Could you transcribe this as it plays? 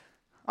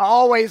I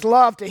always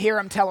loved to hear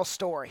him tell a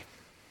story.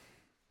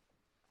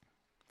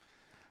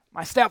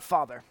 My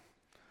stepfather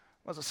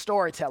was a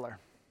storyteller.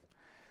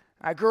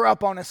 I grew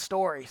up on his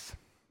stories.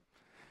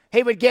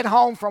 He would get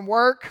home from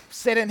work,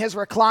 sit in his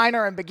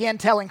recliner, and begin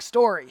telling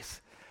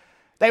stories.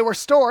 They were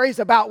stories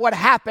about what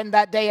happened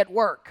that day at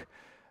work.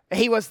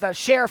 He was the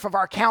sheriff of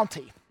our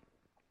county.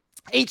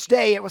 Each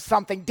day it was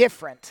something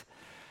different.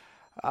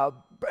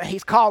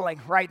 He's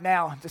calling right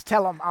now. Just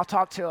tell him I'll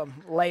talk to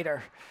him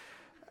later.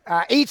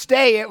 Each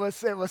day it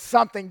was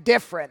something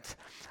different.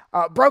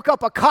 Broke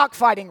up a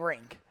cockfighting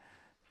ring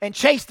and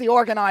chased the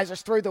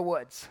organizers through the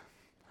woods.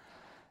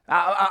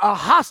 A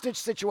hostage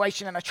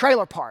situation in a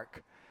trailer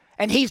park,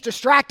 and he's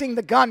distracting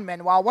the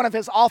gunman while one of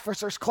his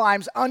officers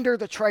climbs under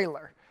the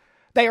trailer.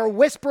 They are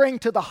whispering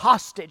to the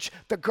hostage,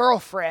 the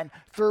girlfriend,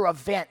 through a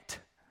vent.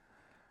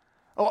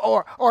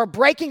 Or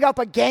breaking up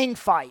a gang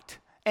fight,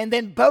 and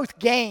then both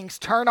gangs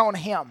turn on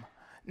him.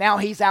 Now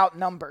he's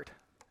outnumbered.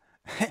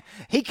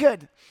 He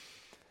could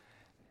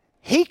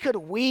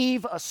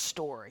weave a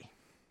story.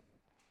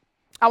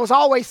 I was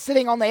always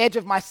sitting on the edge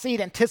of my seat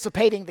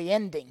anticipating the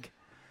ending.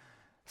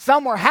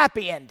 Some were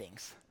happy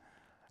endings.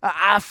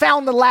 I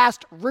found the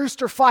last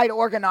rooster fight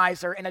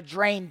organizer in a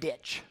drain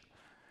ditch.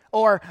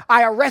 Or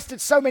I arrested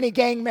so many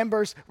gang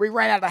members, we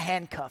ran out of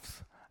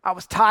handcuffs. I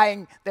was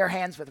tying their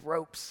hands with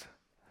ropes.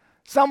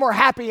 Some were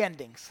happy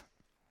endings.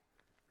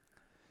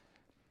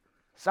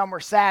 Some were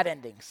sad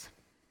endings.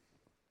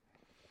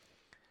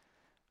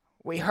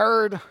 We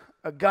heard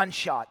a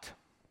gunshot.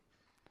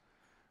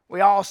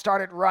 We all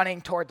started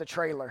running toward the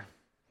trailer.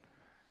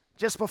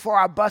 Just before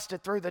I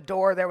busted through the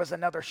door, there was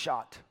another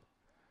shot.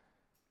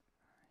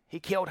 He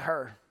killed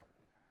her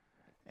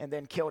and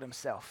then killed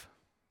himself.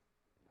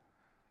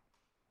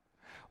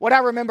 What I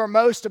remember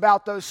most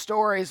about those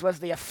stories was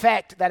the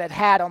effect that it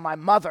had on my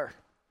mother.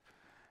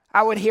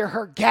 I would hear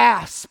her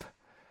gasp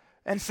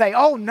and say,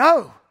 "Oh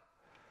no,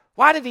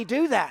 why did he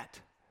do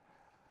that?"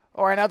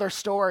 Or in other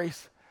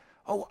stories,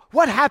 "Oh,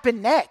 what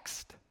happened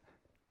next?"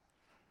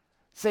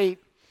 See,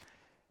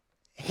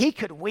 he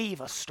could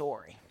weave a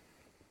story.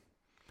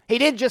 He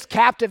didn't just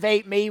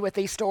captivate me with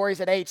these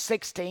stories at age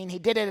 16, he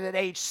did it at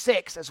age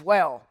 6 as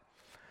well.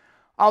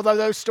 Although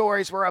those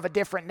stories were of a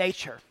different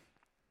nature,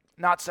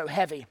 not so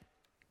heavy.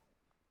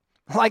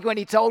 Like when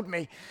he told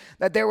me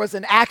that there was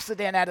an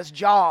accident at his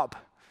job.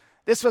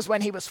 This was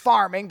when he was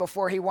farming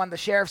before he won the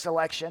sheriff's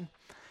election.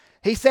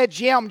 He said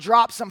Jim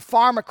dropped some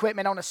farm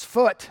equipment on his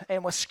foot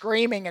and was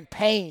screaming in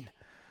pain.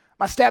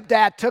 My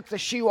stepdad took the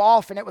shoe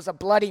off and it was a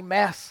bloody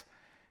mess.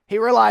 He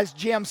realized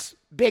Jim's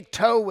big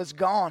toe was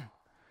gone.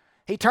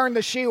 He turned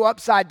the shoe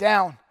upside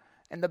down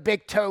and the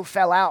big toe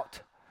fell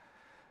out.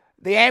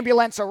 The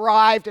ambulance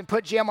arrived and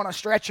put Jim on a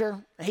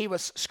stretcher. He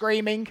was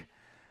screaming.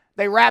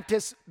 They wrapped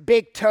his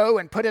big toe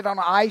and put it on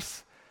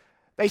ice.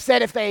 They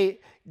said if they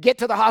get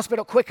to the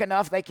hospital quick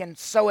enough, they can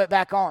sew it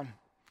back on.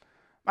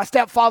 My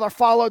stepfather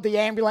followed the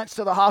ambulance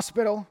to the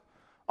hospital.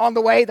 On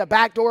the way, the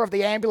back door of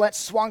the ambulance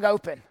swung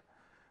open.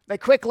 They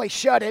quickly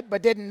shut it,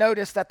 but didn't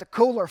notice that the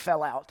cooler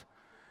fell out.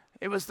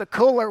 It was the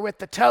cooler with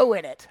the toe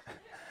in it.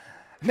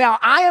 Now,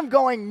 I am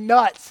going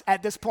nuts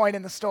at this point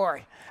in the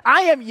story.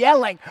 I am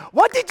yelling,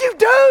 "What did you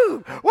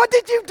do? What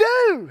did you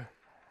do?"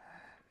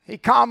 He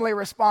calmly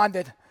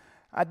responded,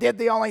 "I did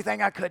the only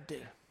thing I could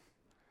do.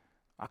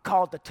 I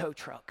called the tow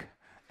truck."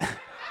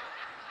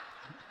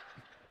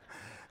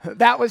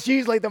 That was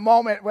usually the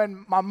moment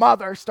when my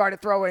mother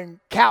started throwing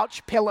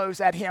couch pillows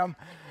at him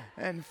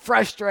and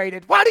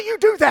frustrated, "Why do you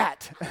do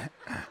that?"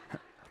 I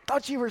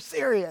thought you were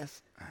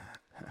serious.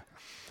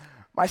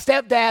 My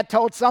stepdad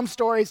told some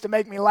stories to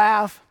make me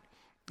laugh.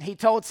 He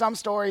told some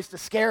stories to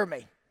scare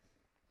me.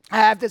 I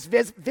have this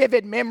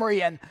vivid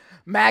memory in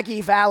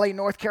Maggie Valley,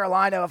 North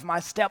Carolina, of my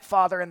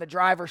stepfather in the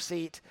driver's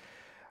seat,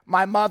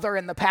 my mother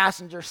in the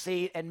passenger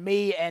seat, and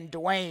me and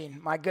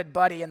Dwayne, my good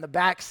buddy, in the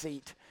back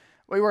seat.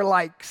 We were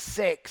like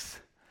 6.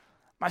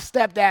 My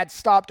stepdad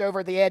stopped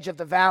over the edge of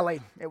the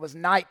valley. It was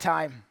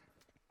nighttime.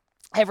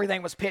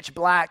 Everything was pitch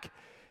black.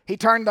 He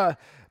turned the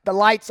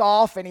lights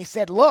off and he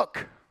said,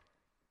 "Look,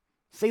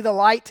 see the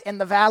light in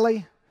the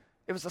valley?"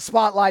 It was the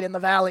spotlight in the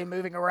valley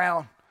moving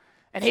around.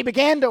 And he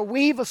began to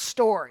weave a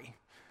story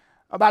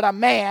about a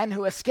man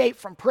who escaped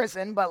from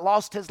prison but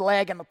lost his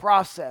leg in the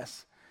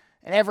process.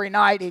 And every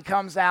night he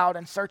comes out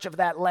in search of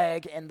that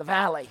leg in the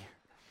valley.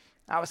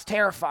 I was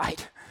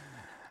terrified.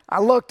 I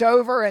looked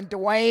over and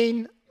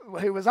Dwayne,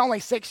 who was only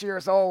 6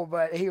 years old,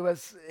 but he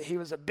was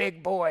a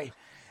big boy.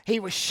 He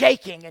was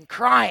shaking and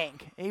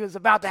crying. He was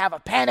about to have a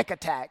panic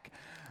attack.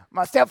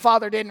 My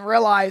stepfather didn't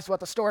realize what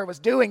the story was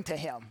doing to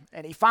him.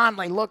 And he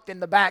finally looked in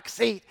the back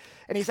seat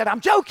and he said, I'm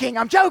joking.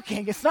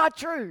 It's not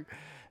true.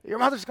 Your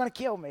mother's going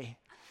to kill me."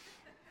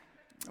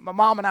 My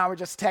mom and I were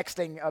just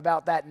texting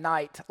about that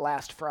night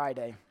last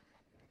Friday.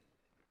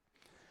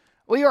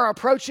 We are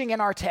approaching in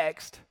our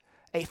text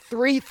a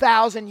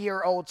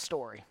 3,000-year-old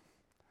story.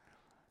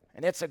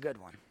 And it's a good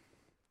one.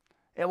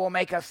 It will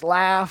make us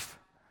laugh,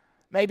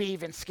 maybe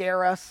even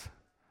scare us,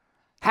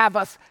 have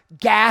us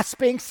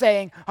gasping,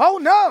 saying, "Oh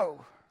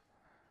no!"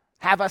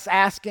 Have us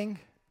asking,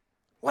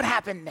 What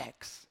happened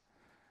next?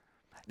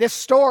 This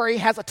story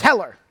has a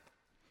teller.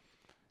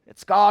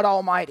 It's God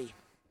Almighty,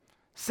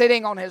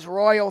 sitting on his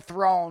royal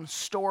throne,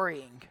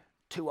 storying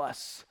to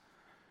us.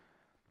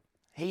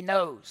 He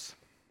knows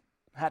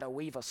how to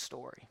weave a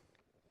story.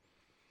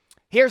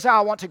 Here's how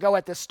I want to go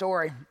at this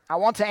story. I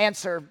want to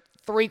answer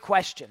 3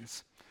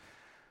 questions.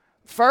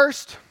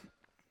 First,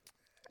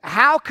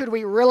 how could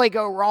we really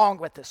go wrong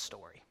with this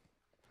story?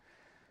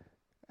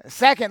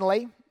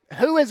 Secondly,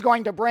 who is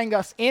going to bring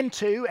us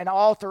into and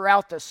all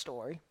throughout this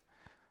story?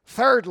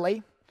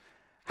 Thirdly,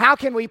 how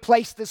can we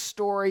place this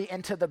story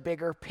into the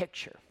bigger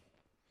picture?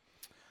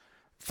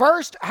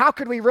 First, how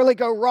could we really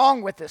go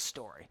wrong with this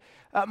story?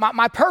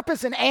 My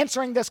purpose in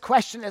answering this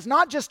question is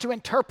not just to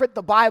interpret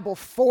the Bible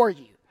for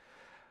you.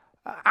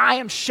 I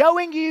am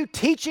showing you,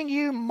 teaching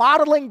you,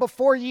 modeling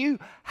before you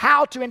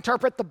how to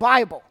interpret the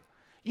Bible.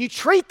 You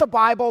treat the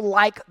Bible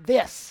like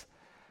this.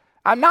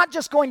 I'm not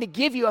just going to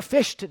give you a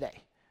fish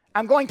today.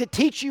 I'm going to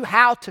teach you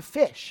how to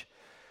fish.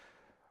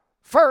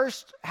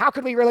 First, how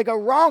could we really go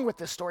wrong with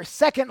this story?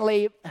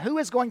 Secondly, who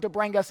is going to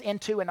bring us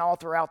into and all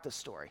throughout this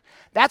story?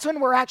 That's when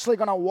we're actually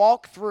going to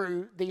walk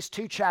through these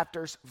 2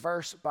 chapters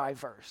verse by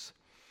verse.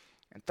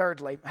 And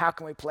thirdly, how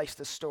can we place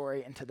this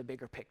story into the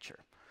bigger picture?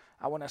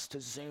 I want us to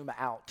zoom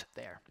out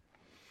there.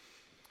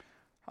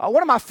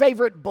 One of my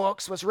favorite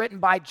books was written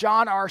by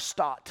John R.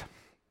 Stott.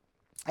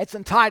 It's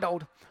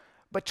entitled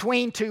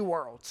Between Two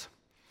Worlds.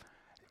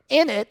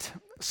 In it,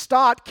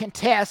 Stott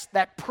contests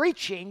that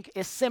preaching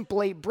is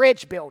simply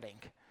bridge building.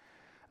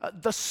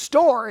 The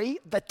story,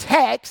 the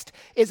text,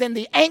 is in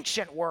the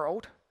ancient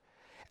world,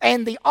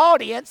 and the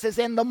audience is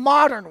in the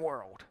modern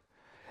world.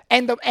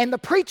 And the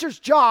preacher's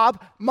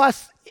job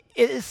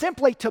is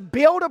simply to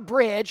build a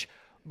bridge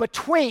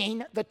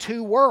between the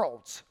 2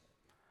 worlds.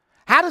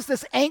 How does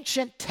this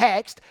ancient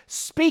text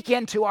speak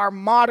into our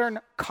modern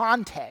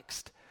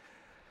context?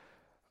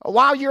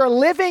 While you're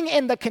living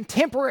in the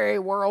contemporary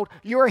world,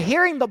 you're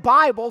hearing the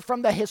Bible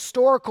from the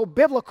historical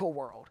biblical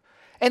world.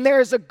 And there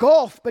is a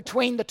gulf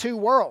between the 2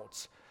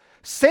 worlds.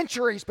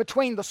 Centuries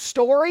between the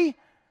story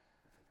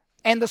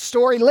and the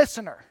story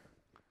listener.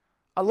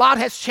 A lot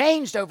has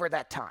changed over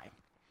that time.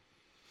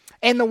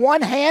 In the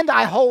one hand,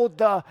 I hold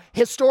the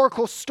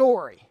historical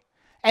story,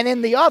 and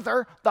in the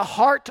other, the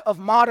heart of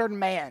modern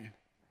man.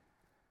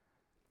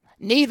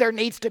 Neither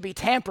needs to be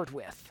tampered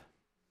with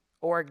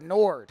or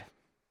ignored.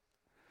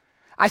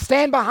 I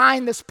stand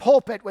behind this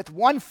pulpit with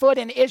 1 foot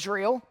in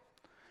Israel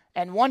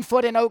and 1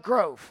 foot in Oak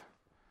Grove,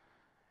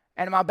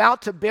 and I'm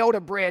about to build a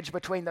bridge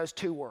between those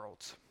 2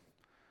 worlds.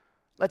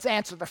 Let's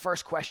answer the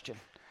first question.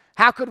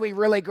 How could we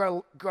really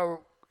go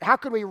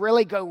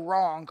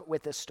wrong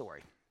with this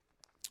story?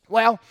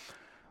 Well,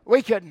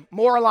 we could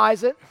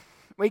moralize it.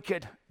 We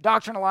could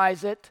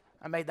doctrinalize it.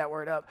 I made that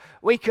word up.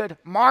 We could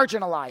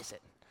marginalize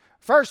it.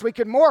 First, we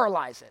could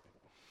moralize it.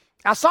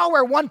 I saw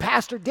where one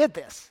pastor did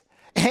this.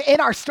 In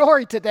our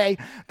story today,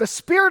 the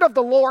Spirit of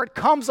the Lord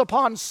comes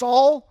upon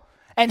Saul,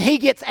 and he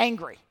gets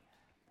angry.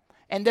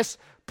 And this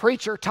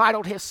preacher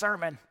titled his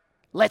sermon,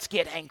 "Let's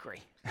Get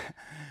Angry."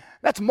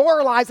 That's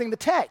moralizing the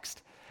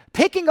text.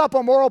 Picking up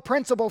a moral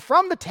principle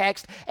from the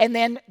text and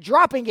then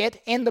dropping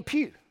it in the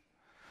pew.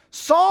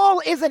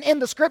 Saul isn't in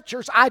the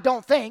scriptures, I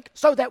don't think,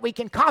 so that we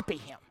can copy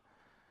him.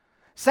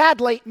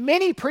 Sadly,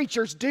 many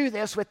preachers do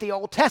this with the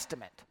Old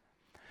Testament.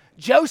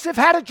 Joseph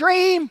had a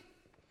dream.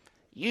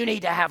 You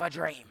need to have a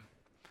dream.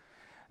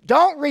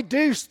 Don't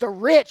reduce the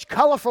rich,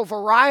 colorful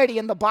variety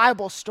in the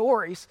Bible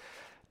stories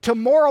to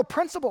moral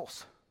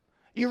principles.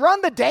 You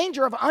run the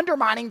danger of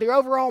undermining the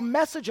overall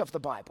message of the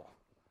Bible.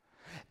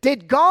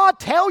 Did God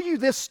tell you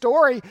this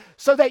story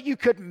so that you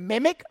could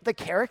mimic the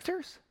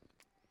characters?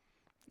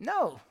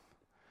 No.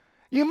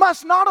 You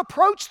must not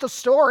approach the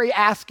story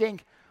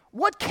asking,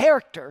 what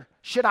character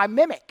should I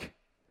mimic?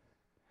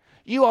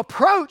 You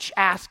approach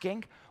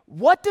asking,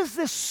 what does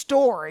this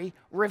story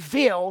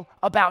reveal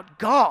about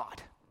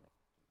God?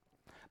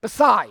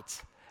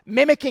 Besides,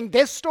 mimicking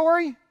this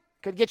story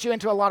could get you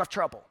into a lot of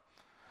trouble.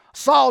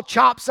 Saul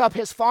chops up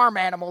his farm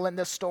animal in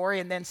this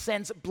story and then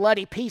sends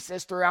bloody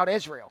pieces throughout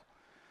Israel.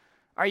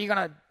 Are you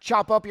going to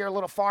chop up your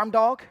little farm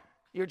dog,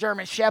 your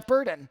German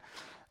shepherd,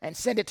 and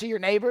send it to your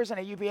neighbors in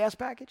a UPS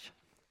package?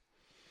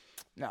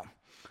 No.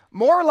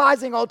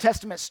 Moralizing Old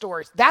Testament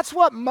stories, that's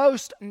what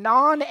most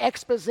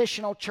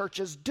non-expositional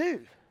churches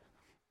do.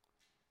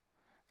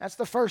 That's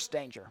the first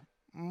danger,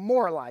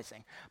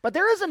 moralizing. But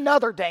there is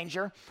another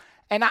danger,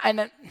 and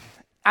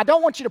I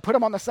don't want you to put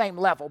them on the same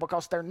level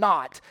because they're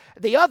not.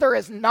 The other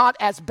is not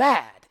as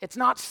bad. It's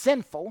not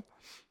sinful.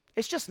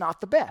 It's just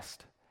not the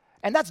best.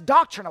 And that's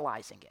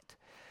doctrinalizing it.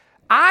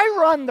 I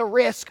run the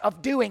risk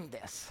of doing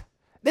this.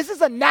 This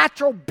is a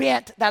natural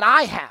bent that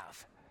I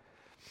have.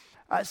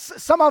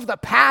 Some of the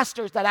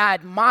pastors that I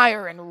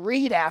admire and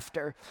read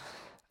after,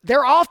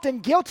 they're often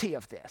guilty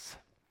of this.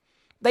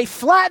 They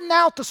flatten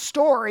out the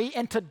story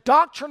into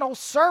doctrinal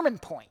sermon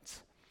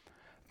points.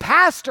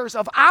 Pastors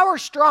of our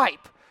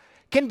stripe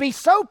can be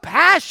so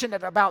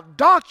passionate about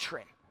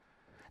doctrine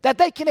that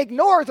they can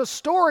ignore the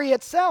story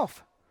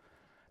itself.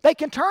 They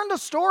can turn the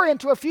story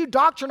into a few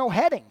doctrinal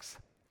headings.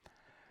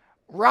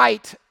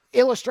 Wright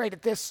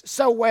illustrated this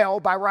so well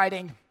by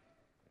writing,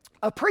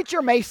 "A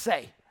preacher may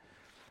say,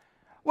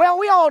 well,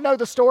 we all know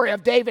the story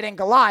of David and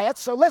Goliath,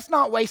 so let's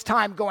not waste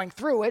time going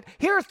through it.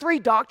 Here are 3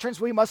 doctrines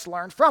we must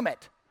learn from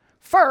it.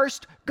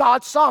 First,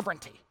 God's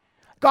sovereignty.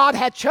 God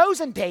had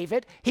chosen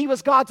David. He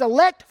was God's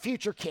elect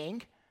future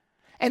king."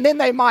 And then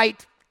they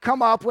might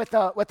come up with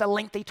a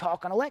lengthy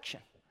talk on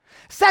election.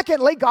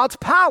 Secondly, God's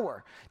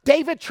power.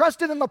 David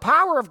trusted in the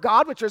power of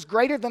God, which was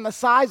greater than the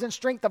size and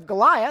strength of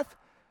Goliath.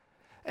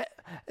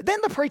 Then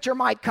the preacher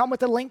might come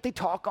with a lengthy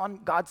talk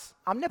on God's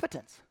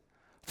omnipotence.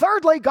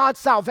 Thirdly, God's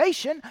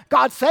salvation.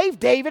 God saved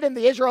David and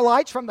the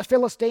Israelites from the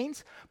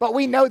Philistines, but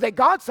we know that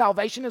God's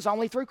salvation is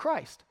only through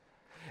Christ.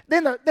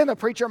 Then the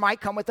preacher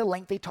might come with a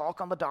lengthy talk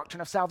on the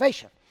doctrine of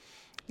salvation.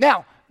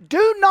 Now,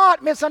 do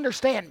not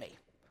misunderstand me.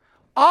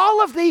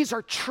 All of these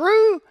are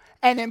true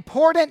and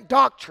important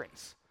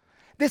doctrines.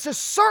 This is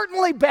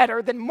certainly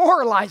better than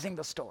moralizing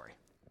the story.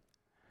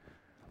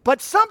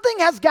 But something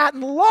has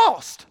gotten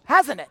lost,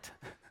 hasn't it?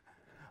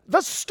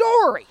 The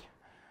story.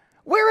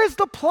 Where is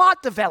the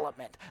plot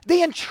development,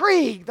 the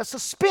intrigue, the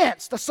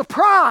suspense, the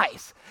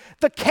surprise,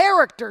 the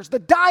characters, the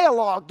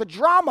dialogue, the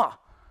drama?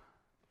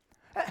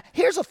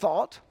 Here's a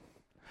thought.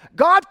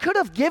 God could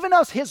have given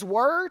us His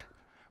Word,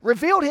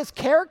 revealed His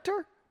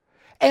character,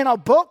 and a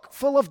book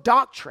full of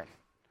doctrine,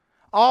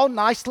 all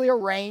nicely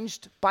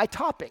arranged by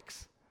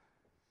topics.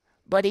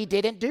 But He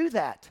didn't do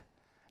that.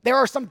 There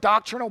are some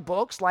doctrinal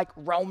books like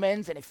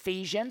Romans and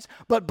Ephesians,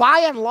 but by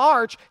and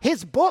large,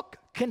 His book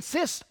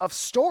consists of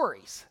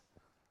stories.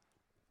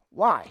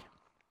 Why?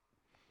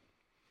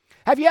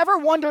 Have you ever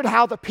wondered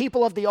how the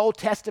people of the Old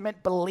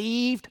Testament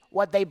believed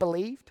what they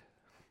believed?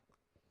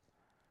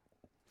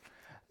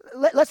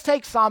 Let's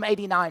take Psalm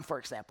 89, for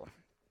example.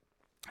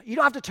 You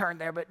don't have to turn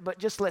there, but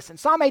just listen.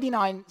 Psalm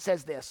 89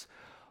 says this,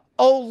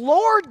 "O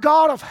Lord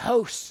God of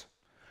hosts,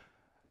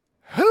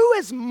 who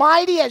is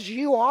mighty as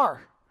you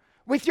are,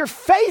 with your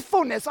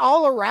faithfulness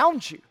all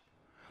around you?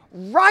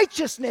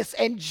 Righteousness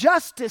and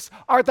justice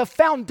are the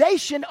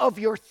foundation of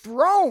your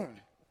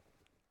throne."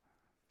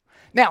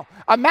 Now,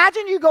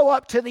 imagine you go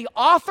up to the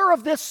author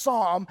of this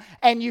psalm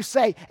and you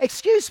say,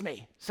 "Excuse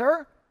me,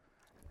 sir,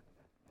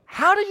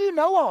 how do you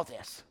know all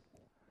this?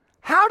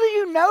 How do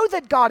you know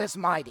that God is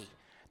mighty,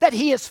 that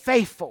He is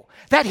faithful,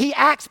 that He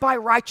acts by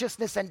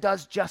righteousness and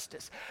does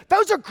justice?"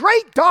 Those are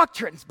great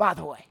doctrines, by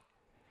the way.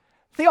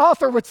 The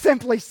author would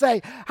simply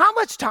say, "How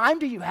much time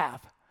do you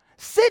have?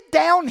 Sit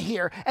down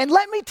here and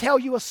let me tell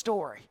you a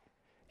story."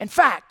 In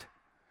fact,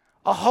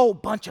 a whole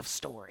bunch of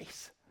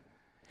stories.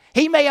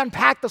 He may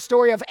unpack the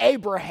story of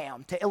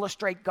Abraham to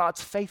illustrate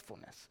God's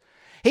faithfulness.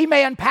 He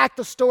may unpack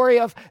the story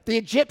of the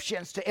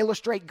Egyptians to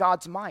illustrate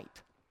God's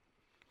might.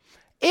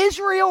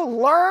 Israel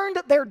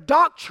learned their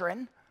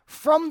doctrine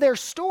from their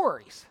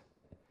stories.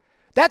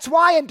 That's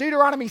why in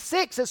Deuteronomy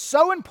 6 it's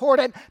so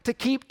important to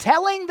keep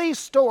telling these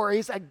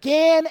stories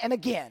again and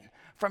again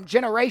from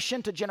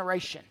generation to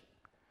generation.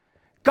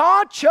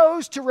 God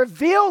chose to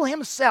reveal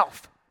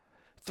Himself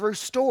through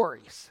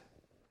stories.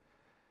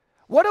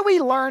 What do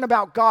we learn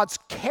about God's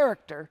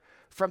character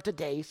from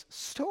today's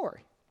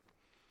story?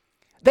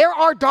 There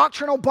are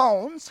doctrinal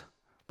bones,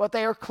 but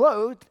they are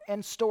clothed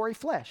in story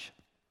flesh.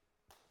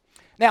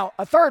 Now,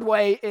 a third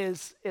way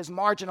is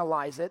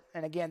marginalize it.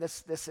 And again,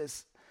 this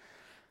is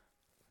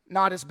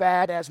not as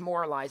bad as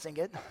moralizing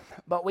it,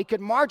 but we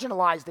could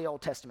marginalize the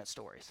Old Testament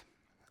stories.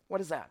 What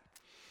is that?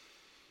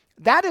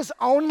 That is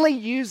only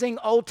using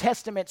Old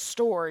Testament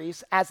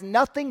stories as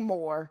nothing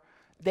more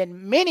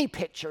than many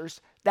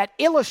pictures that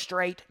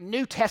illustrate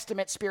New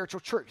Testament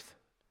spiritual truth.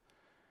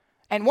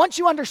 And once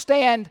you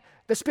understand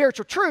the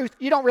spiritual truth,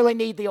 you don't really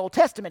need the Old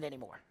Testament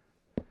anymore.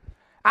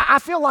 I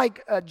feel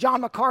like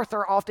John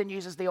MacArthur often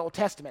uses the Old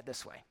Testament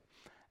this way.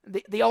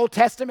 The Old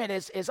Testament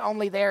is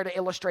only there to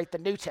illustrate the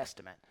New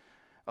Testament.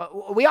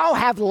 We all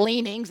have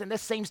leanings, and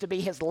this seems to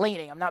be his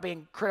leaning. I'm not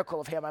being critical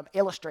of him. I'm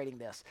illustrating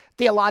this.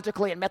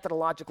 Theologically and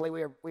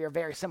methodologically, we are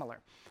very similar.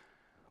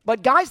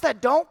 But guys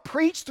that don't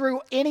preach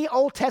through any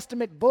Old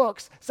Testament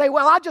books say,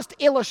 "Well, I just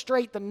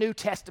illustrate the New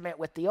Testament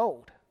with the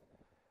Old."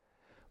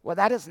 Well,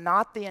 that is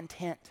not the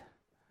intent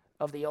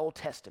of the Old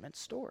Testament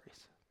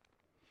stories.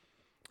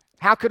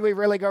 How could we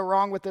really go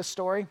wrong with this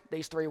story?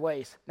 These 3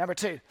 ways. Number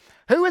 2,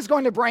 who is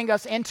going to bring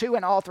us into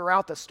and all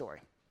throughout this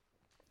story?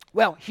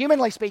 Well,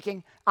 humanly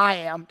speaking, I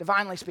am.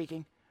 Divinely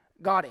speaking,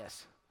 God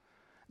is.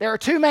 There are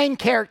 2 main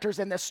characters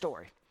in this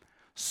story,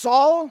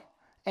 Saul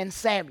and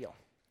Samuel.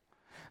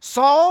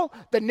 Saul,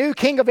 the new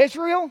king of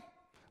Israel,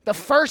 the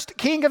first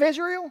king of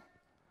Israel.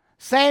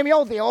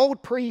 Samuel, the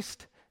old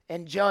priest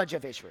and judge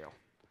of Israel.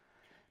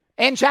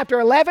 In chapter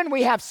 11,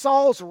 we have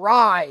Saul's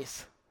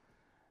rise.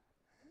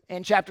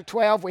 In chapter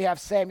 12, we have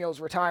Samuel's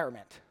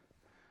retirement.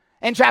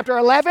 In chapter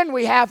 11,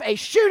 we have a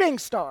shooting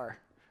star.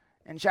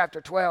 In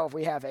chapter 12,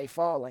 we have a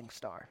falling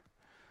star.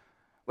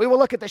 We will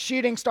look at the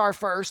shooting star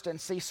first and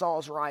see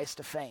Saul's rise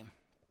to fame.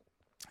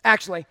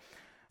 Actually,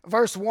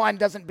 verse 1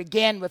 doesn't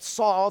begin with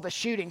Saul, the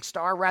shooting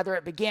star. Rather,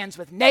 it begins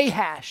with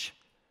Nahash,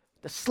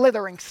 the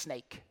slithering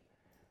snake.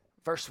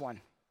 Verse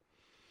 1.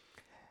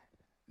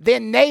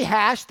 Then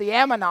Nahash the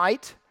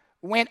Ammonite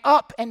went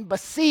up and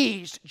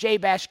besieged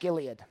Jabesh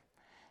Gilead.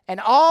 And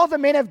all the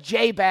men of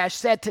Jabesh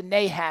said to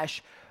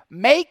Nahash,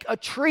 make a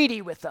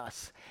treaty with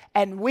us,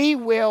 and we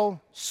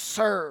will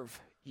serve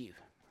you.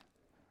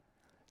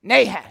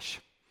 Nahash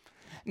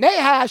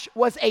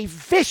was a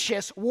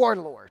vicious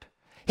warlord.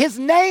 His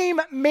name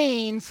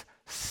means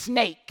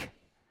snake.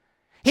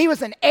 He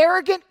was an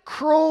arrogant,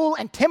 cruel,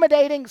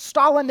 intimidating,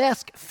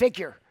 Stalin-esque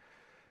figure.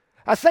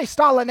 I say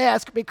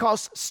Stalin-esque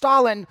because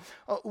Stalin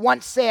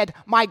once said,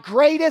 my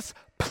greatest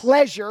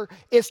pleasure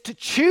is to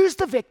choose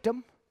the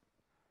victim,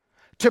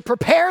 to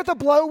prepare the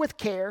blow with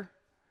care,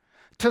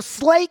 to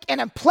slake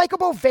an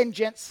implacable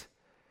vengeance,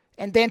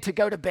 and then to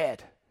go to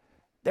bed.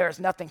 There is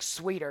nothing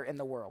sweeter in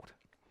the world.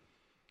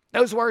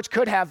 Those words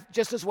could have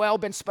just as well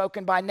been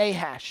spoken by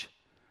Nahash,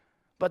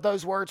 but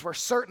those words were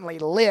certainly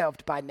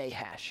lived by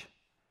Nahash,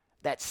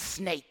 that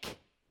snake.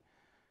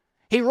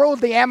 He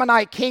ruled the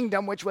Ammonite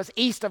kingdom, which was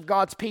east of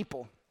God's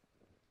people.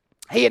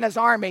 He and his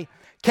army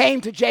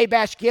came to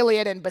Jabesh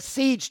Gilead and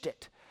besieged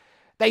it.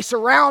 They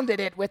surrounded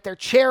it with their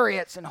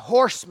chariots and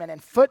horsemen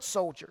and foot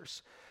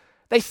soldiers.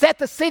 They set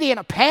the city in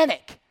a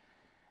panic.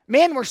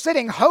 Men were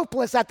sitting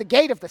hopeless at the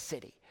gate of the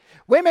city.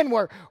 Women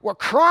were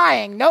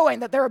crying,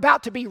 knowing that they're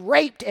about to be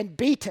raped and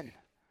beaten.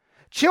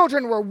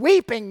 Children were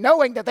weeping,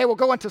 knowing that they will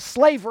go into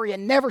slavery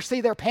and never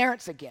see their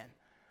parents again.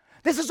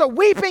 This is a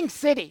weeping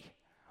city,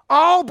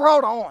 all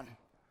brought on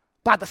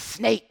by the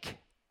snake.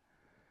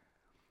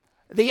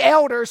 The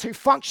elders who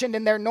functioned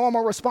in their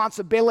normal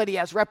responsibility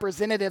as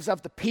representatives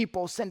of the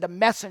people send a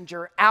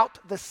messenger out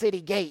the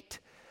city gate.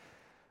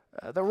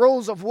 The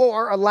rules of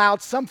war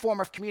allowed some form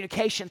of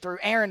communication through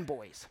errand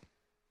boys.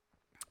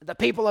 The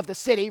people of the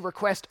city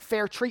request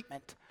fair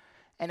treatment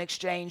in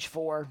exchange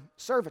for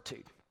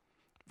servitude.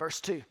 Verse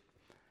 2.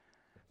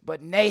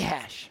 But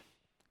Nahash,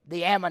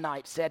 the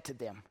Ammonite, said to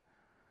them,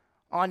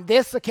 on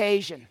this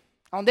occasion,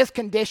 on this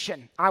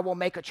condition, I will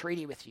make a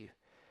treaty with you,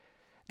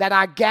 that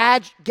I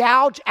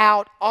gouge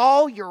out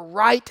all your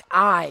right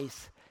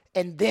eyes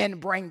and then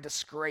bring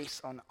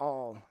disgrace on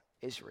all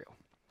Israel.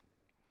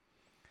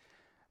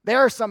 There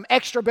are some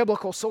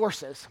extra-biblical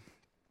sources.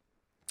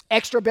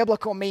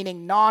 Extra-biblical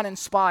meaning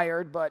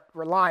non-inspired but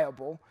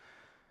reliable.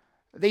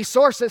 These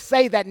sources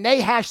say that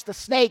Nahash the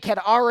snake had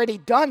already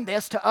done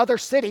this to other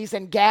cities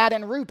in Gad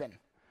and Reuben.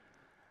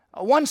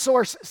 One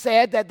source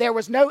said that there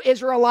was no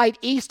Israelite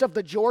east of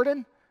the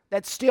Jordan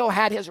that still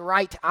had his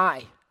right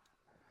eye.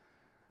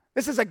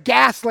 This is a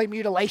ghastly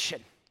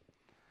mutilation.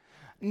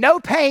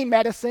 No pain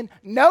medicine,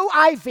 no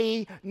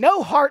IV,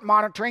 no heart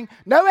monitoring,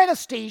 no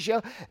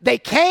anesthesia. They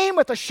came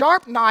with a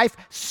sharp knife,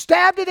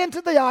 stabbed it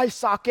into the eye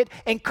socket,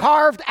 and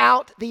carved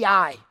out the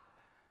eye.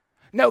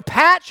 No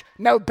patch,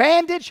 no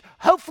bandage.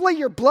 Hopefully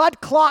your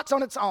blood clots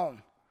on its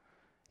own.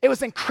 It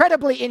was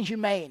incredibly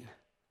inhumane.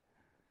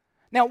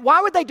 Now,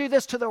 why would they do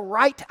this to the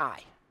right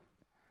eye?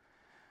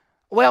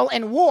 Well,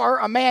 in war,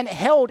 a man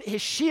held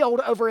his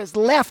shield over his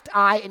left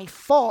eye and he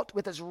fought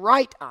with his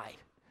right eye.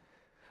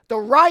 The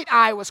right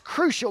eye was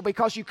crucial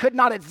because you could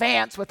not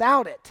advance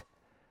without it.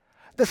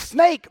 The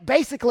snake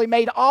basically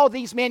made all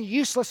these men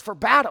useless for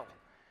battle.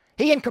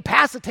 He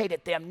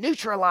incapacitated them,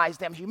 neutralized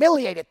them,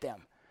 humiliated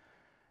them.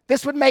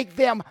 This would make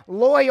them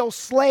loyal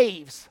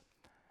slaves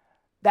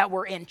that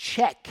were in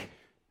check,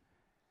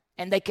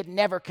 and they could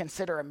never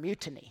consider a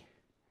mutiny.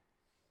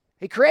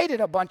 He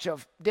created a bunch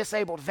of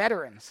disabled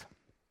veterans.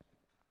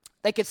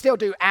 They could still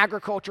do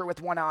agriculture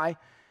with one eye,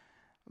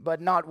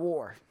 but not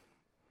war.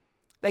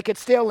 They could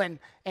still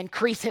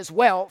increase his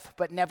wealth,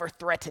 but never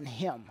threaten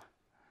him.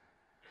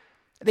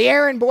 The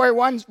errand boy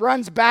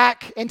runs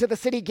back into the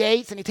city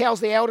gates, and he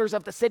tells the elders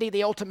of the city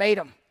the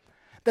ultimatum.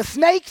 The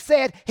snake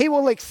said he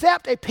will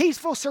accept a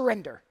peaceful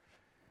surrender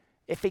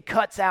if he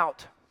cuts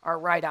out our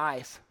right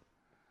eyes.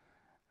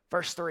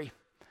 Verse 3.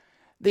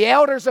 The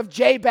elders of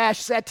Jabesh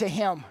said to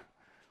him,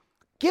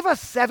 give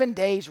us 7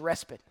 days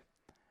respite,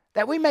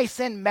 that we may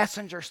send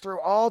messengers through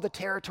all the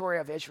territory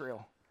of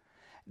Israel.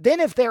 Then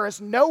if there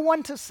is no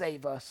one to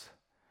save us,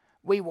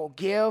 we will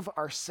give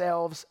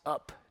ourselves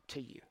up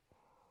to you.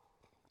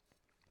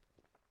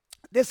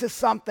 This is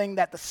something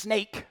that the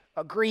snake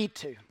agreed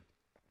to.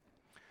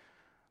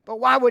 But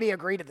why would he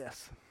agree to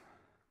this?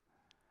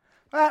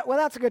 Well,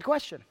 that's a good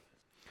question.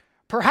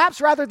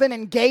 Perhaps rather than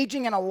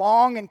engaging in a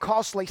long and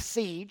costly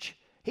siege,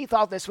 he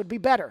thought this would be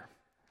better.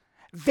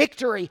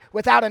 Victory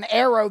without an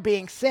arrow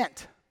being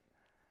sent.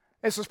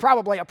 This was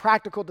probably a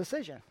practical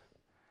decision.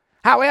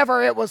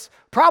 However, it was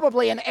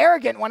probably an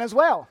arrogant one as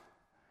well.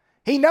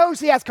 He knows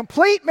he has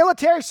complete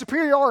military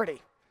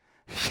superiority.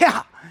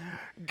 Yeah,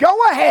 go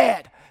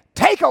ahead.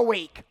 Take a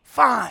week.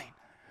 Fine.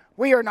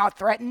 We are not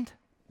threatened.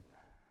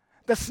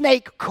 The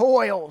snake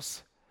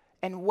coils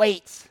and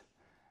waits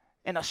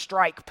in a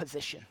strike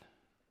position.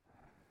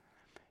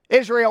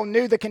 Israel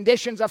knew the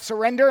conditions of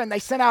surrender, and they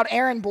sent out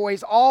errand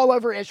boys all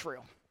over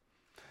Israel.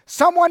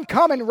 Someone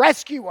come and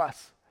rescue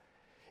us.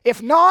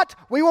 If not,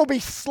 we will be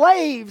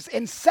slaves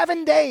in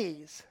 7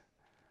 days.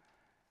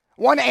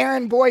 One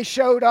errand boy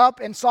showed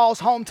up in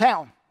Saul's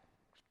hometown.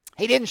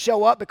 He didn't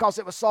show up because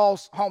it was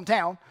Saul's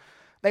hometown.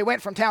 They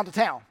went from town to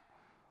town.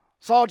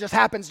 Saul just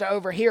happens to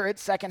overhear it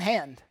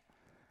secondhand.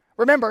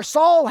 Remember,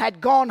 Saul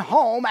had gone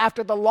home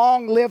after the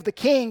Long Live the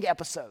King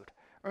episode.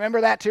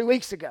 Remember that 2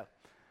 weeks ago.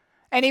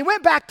 And he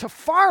went back to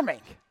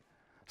farming.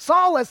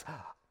 Saul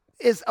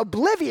is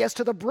oblivious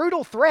to the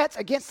brutal threats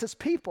against his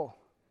people.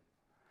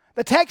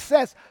 The text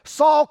says,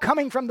 Saul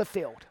coming from the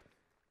field.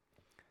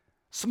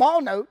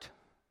 Small note,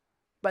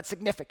 but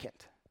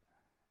significant.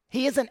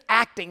 He isn't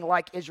acting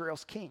like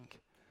Israel's king.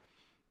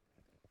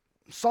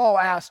 Saul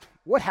asked,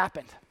 what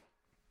happened?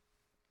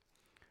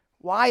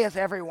 Why is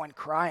everyone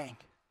crying?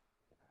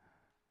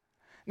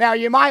 Now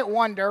you might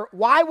wonder,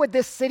 why would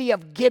this city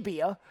of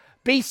Gibeah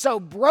be so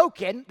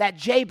broken that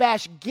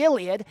Jabesh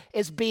Gilead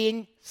is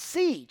being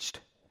sieged?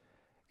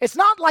 It's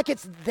not like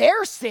it's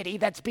their city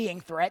that's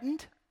being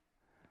threatened.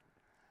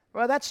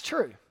 Well, that's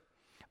true.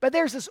 But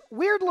there's this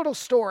weird little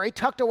story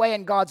tucked away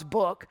in God's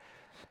book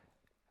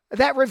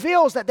that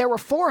reveals that there were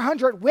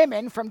 400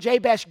 women from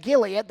Jabesh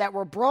Gilead that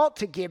were brought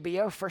to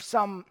Gibeah for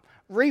some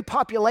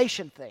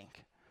repopulation thing.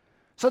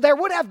 So there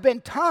would have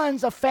been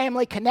tons of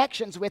family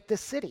connections with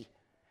this city.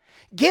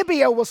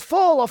 Gibeah was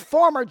full of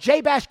former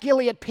Jabesh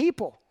Gilead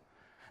people.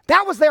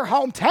 That was their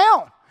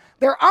hometown.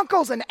 Their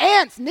uncles and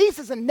aunts,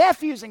 nieces and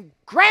nephews and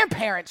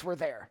grandparents were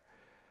there.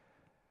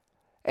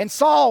 And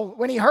Saul,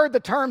 when he heard the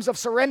terms of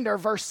surrender,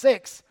 verse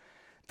 6,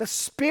 the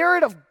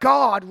Spirit of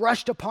God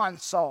rushed upon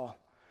Saul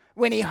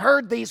when he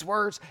heard these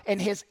words,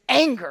 and his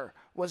anger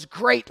was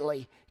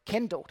greatly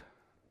kindled.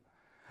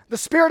 The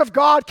Spirit of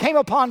God came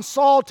upon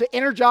Saul to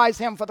energize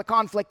him for the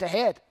conflict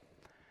ahead,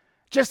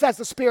 just as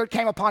the Spirit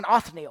came upon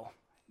Othniel,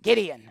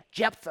 Gideon,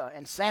 Jephthah,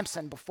 and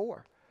Samson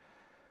before.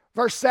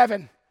 Verse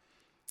 7,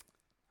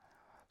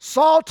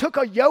 Saul took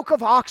a yoke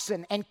of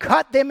oxen and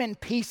cut them in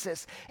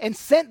pieces and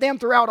sent them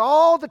throughout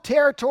all the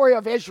territory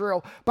of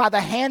Israel by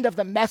the hand of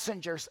the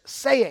messengers,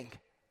 saying,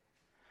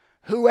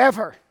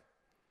 whoever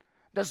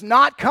does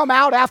not come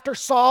out after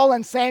Saul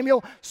and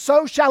Samuel,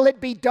 so shall it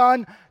be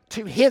done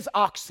to his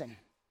oxen.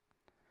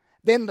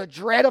 Then the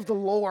dread of the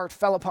Lord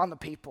fell upon the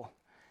people,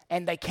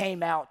 and they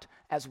came out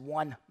as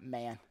one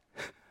man.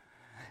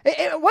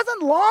 It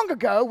wasn't long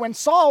ago when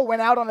Saul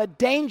went out on a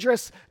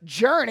dangerous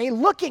journey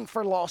looking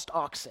for lost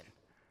oxen.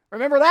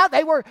 Remember that?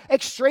 They were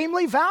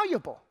extremely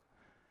valuable.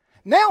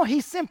 Now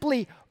he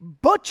simply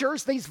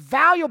butchers these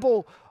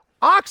valuable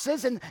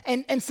oxen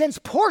and sends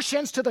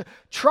portions to the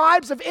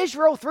tribes of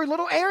Israel through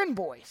little errand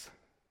boys.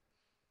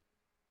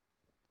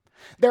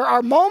 There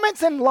are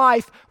moments in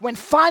life when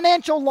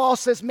financial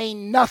losses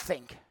mean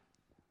nothing,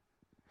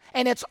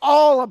 and it's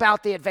all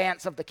about the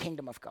advance of the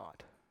kingdom of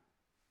God.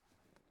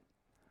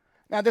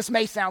 Now, this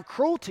may sound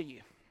cruel to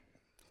you,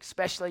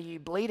 especially you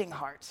bleeding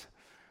hearts.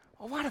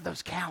 Well, why do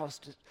those cows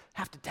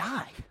have to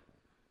die?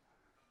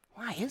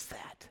 Why is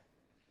that?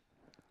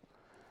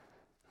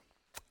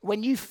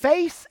 When you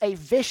face a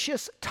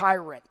vicious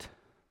tyrant,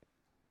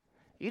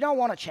 you don't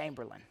want a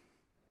Chamberlain.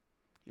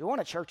 You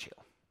want a Churchill.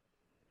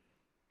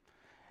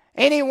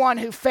 Anyone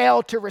who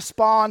failed to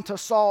respond to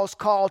Saul's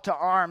call to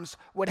arms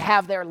would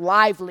have their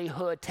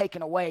livelihood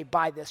taken away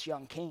by this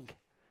young king.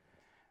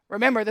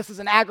 Remember, this is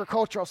an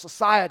agricultural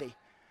society.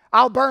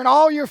 I'll burn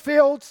all your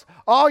fields,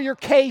 all your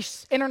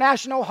Case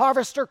International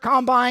Harvester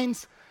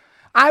combines.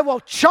 I will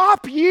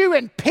chop you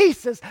in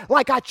pieces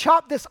like I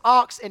chopped this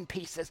ox in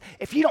pieces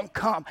if you don't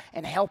come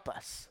and help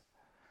us.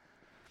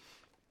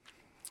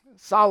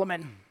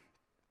 Solomon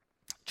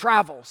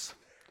travels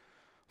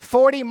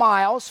 40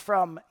 miles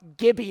from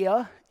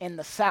Gibeah in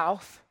the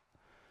south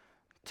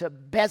to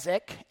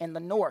Bezek in the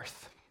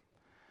north.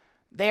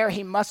 There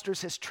he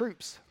musters his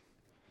troops.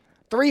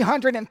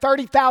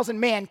 330,000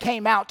 men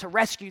came out to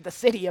rescue the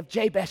city of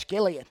Jabesh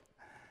Gilead.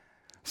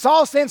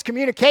 Saul sends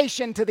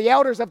communication to the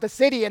elders of the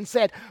city and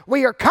said,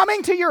 we are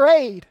coming to your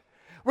aid.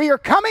 We are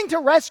coming to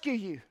rescue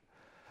you.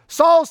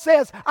 Saul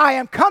says, I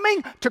am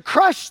coming to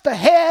crush the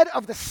head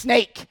of the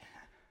snake.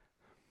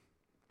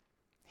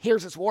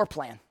 Here's his war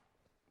plan.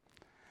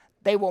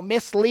 They will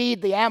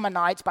mislead the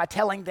Ammonites by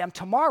telling them,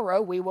 tomorrow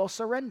we will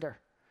surrender.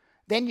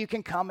 Then you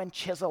can come and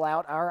chisel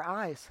out our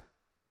eyes.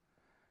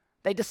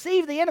 They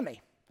deceive the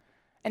enemy,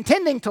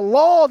 intending to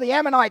lull the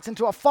Ammonites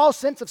into a false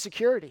sense of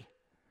security.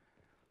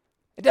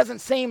 It doesn't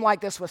seem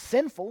like this was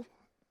sinful.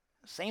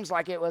 It seems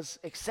like it was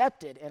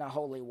accepted in a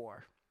holy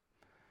war.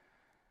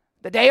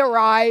 The day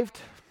arrived.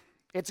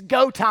 It's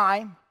go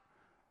time.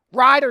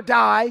 Ride or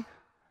die,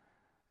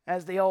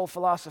 as the old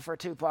philosopher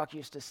Tupac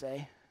used to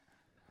say.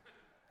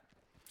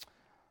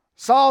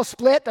 Saul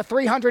split the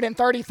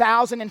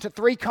 330,000 into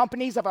 3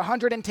 companies of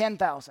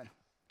 110,000.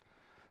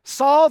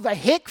 Saul, the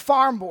hick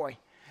farm boy,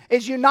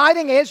 is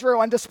uniting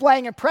Israel and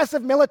displaying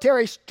impressive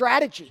military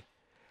strategy.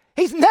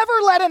 He's never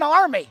led an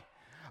army,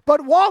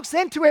 but walks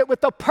into it with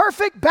the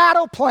perfect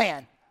battle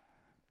plan.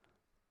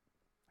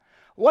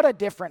 What a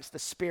difference the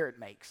Spirit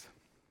makes.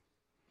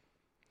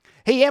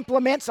 He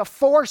implements a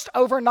forced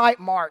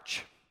overnight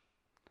march,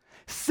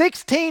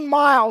 16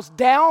 miles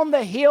down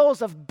the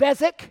hills of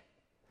Bezek,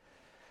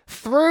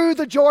 through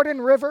the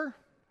Jordan River,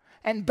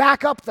 and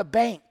back up the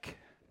bank.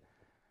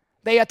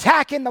 They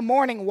attack in the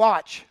morning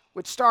watch,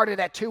 which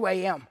started at 2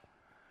 a.m.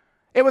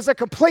 It was a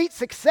complete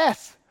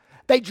success.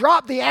 They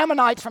dropped the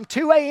Ammonites from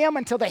 2 a.m.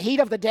 until the heat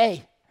of the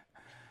day.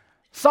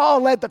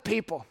 Saul led the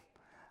people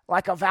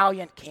like a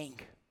valiant king.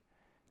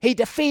 He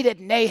defeated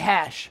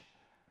Nahash,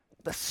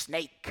 the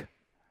snake.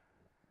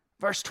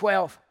 Verse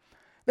 12.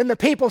 Then the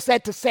people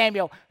said to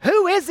Samuel,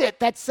 "Who is it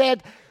that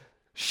said,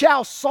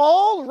 'Shall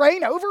Saul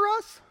reign over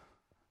us?'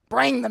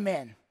 Bring them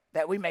in,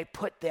 that we may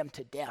put them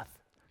to death."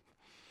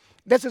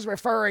 This is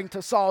referring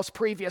to Saul's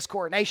previous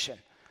coronation.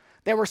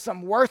 There were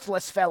some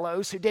worthless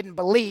fellows who didn't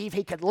believe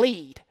he could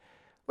lead,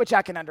 which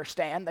I can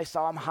understand. They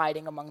saw him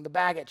hiding among the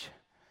baggage.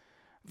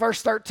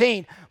 Verse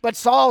 13, but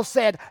Saul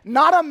said,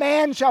 "Not a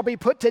man shall be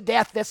put to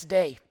death this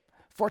day,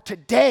 for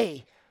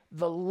today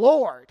the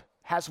Lord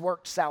has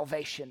worked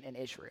salvation in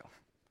Israel."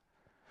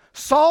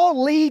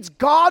 Saul leads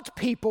God's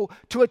people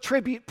to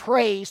attribute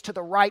praise to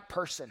the right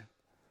person.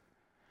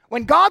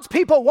 When God's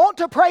people want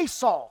to praise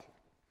Saul,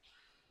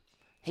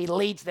 he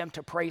leads them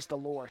to praise the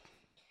Lord.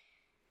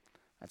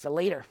 That's a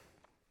leader.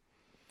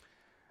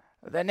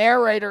 The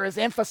narrator is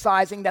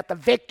emphasizing that the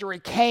victory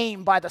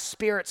came by the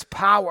Spirit's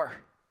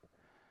power.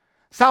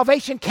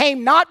 Salvation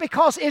came not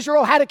because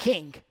Israel had a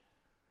king,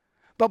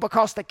 but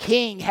because the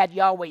king had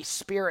Yahweh's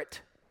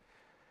Spirit.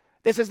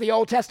 This is the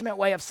Old Testament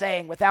way of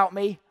saying, without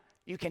me,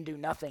 you can do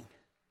nothing.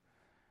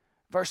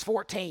 Verse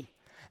 14,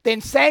 then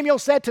Samuel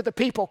said to the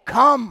people,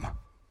 "Come,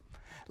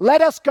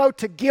 let us go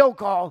to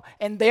Gilgal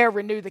and there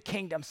renew the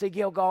kingdom." See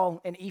Gilgal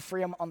and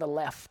Ephraim on the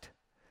left.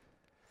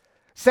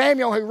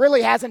 Samuel, who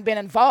really hasn't been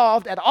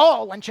involved at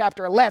all in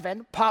chapter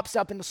 11, pops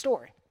up in the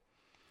story.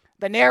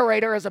 The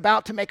narrator is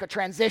about to make a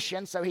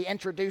transition, so he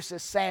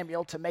introduces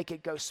Samuel to make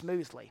it go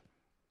smoothly.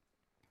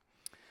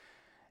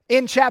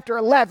 In chapter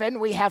 11,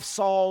 we have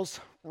Saul's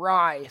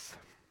rise.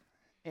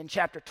 In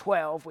chapter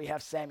 12, we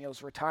have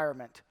Samuel's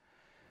retirement.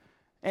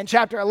 In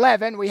chapter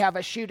 11, we have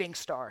a shooting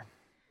star.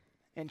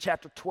 In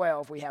chapter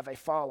 12, we have a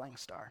falling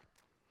star.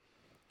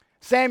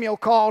 Samuel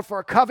called for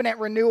a covenant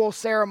renewal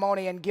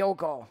ceremony in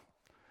Gilgal.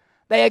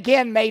 They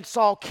again made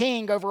Saul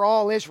king over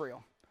all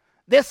Israel.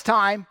 This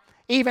time,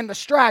 even the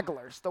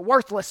stragglers, the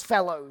worthless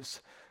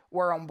fellows,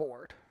 were on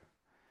board.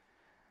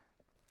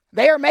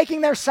 They are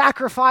making their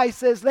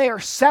sacrifices. They are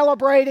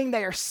celebrating.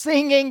 They are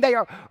singing. They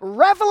are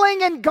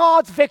reveling in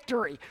God's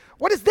victory.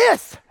 What is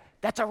this?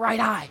 That's a right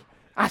eye.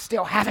 I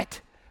still have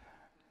it.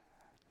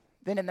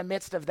 Then in the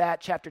midst of that,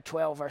 chapter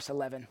 12, verse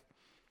 11.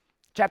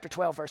 Chapter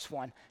 12, verse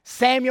 1.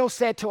 Samuel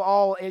said to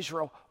all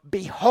Israel,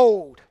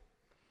 "Behold,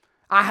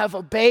 I have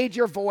obeyed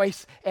your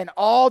voice and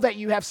all that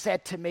you have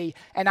said to me,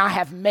 and I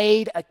have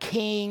made a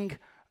king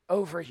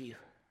over you."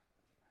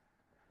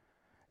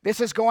 This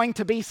is going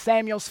to be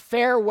Samuel's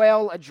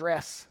farewell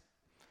address.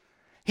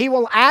 He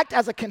will act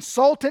as a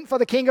consultant for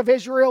the king of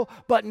Israel,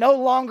 but no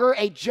longer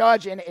a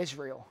judge in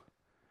Israel.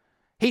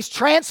 He's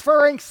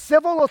transferring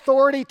civil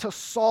authority to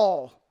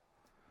Saul.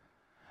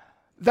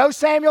 Though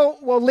Samuel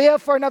will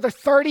live for another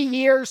 30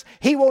 years,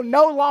 he will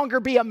no longer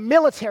be a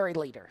military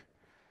leader.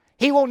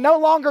 He will no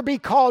longer be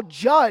called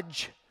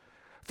judge.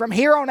 From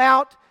here on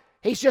out,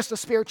 he's just a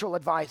spiritual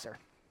advisor.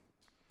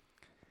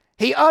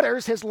 He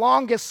utters his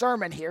longest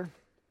sermon here.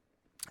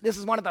 This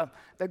is one of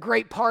the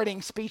great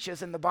parting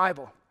speeches in the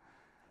Bible.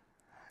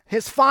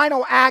 His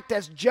final act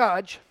as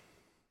judge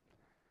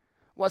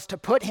was to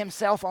put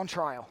himself on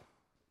trial.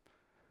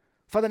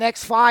 For the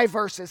next 5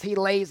 verses, he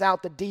lays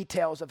out the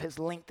details of his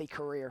lengthy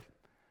career.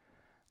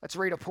 Let's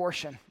read a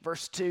portion.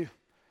 Verse 2.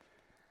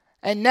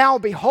 And now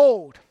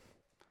behold,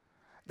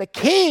 the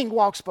king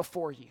walks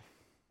before you,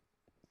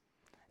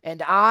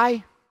 and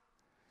I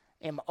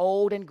am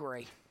old and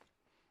gray.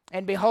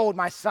 And behold,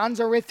 my sons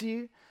are with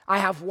you. I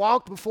have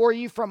walked before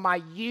you from my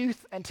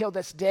youth until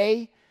this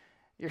day.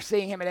 You're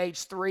seeing him at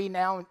age 3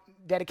 now,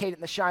 dedicated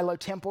in the Shiloh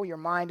temple. Your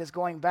mind is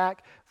going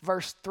back.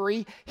 Verse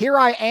 3, here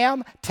I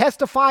am,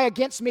 testify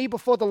against me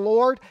before the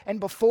Lord and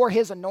before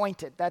his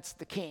anointed. That's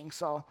the king,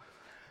 Saul.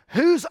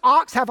 Whose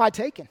ox have I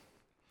taken?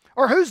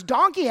 Or whose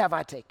donkey have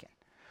I taken?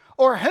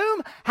 Or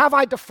whom have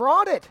I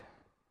defrauded?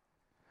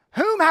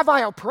 Whom have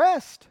I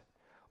oppressed?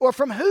 Or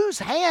from whose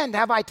hand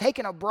have I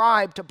taken a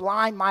bribe to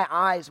blind my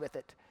eyes with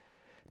it?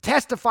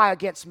 Testify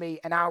against me,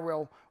 and I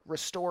will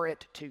restore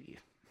it to you.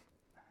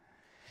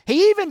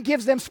 He even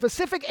gives them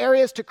specific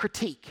areas to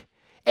critique,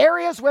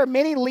 areas where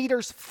many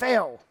leaders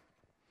fail.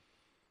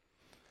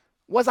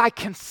 Was I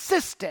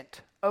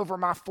consistent over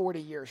my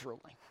 40 years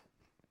ruling?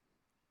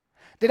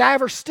 Did I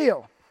ever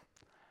steal?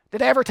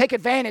 Did I ever take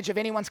advantage of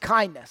anyone's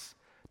kindness?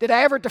 Did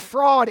I ever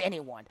defraud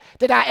anyone?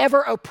 Did I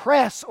ever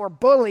oppress or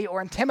bully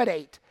or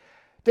intimidate?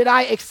 Did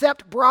I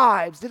accept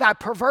bribes? Did I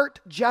pervert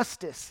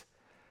justice?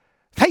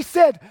 They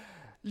said,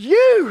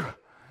 you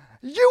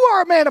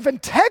are a man of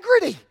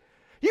integrity.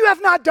 You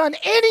have not done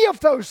any of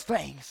those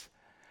things.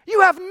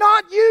 You have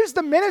not used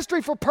the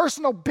ministry for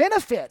personal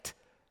benefit.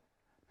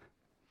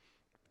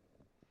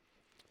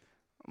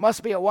 It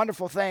must be a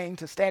wonderful thing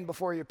to stand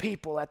before your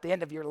people at the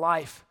end of your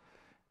life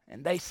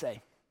and they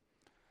say,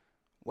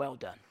 well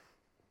done.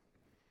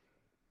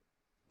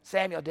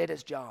 Samuel did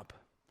his job.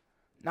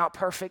 Not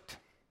perfect,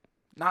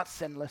 not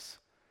sinless,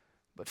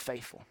 but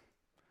faithful.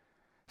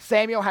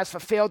 Samuel has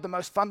fulfilled the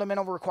most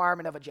fundamental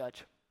requirement of a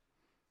judge: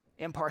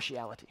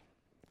 impartiality.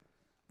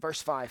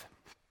 Verse 5.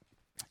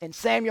 And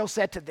Samuel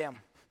said to them,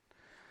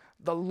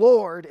 the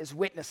Lord is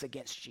witness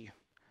against you,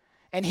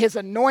 and his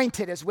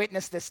anointed is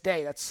witness this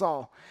day, that's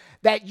Saul,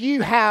 that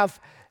you have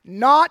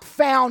not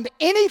found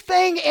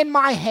anything in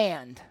my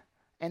hand.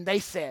 And they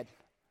said,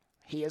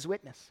 he is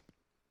witness.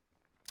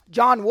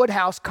 John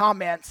Woodhouse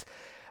comments,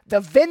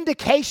 the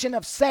vindication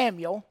of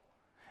Samuel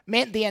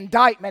meant the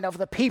indictment of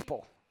the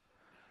people,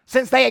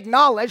 since they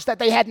acknowledged that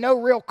they had no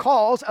real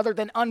cause other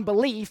than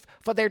unbelief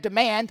for their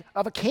demand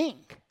of a king.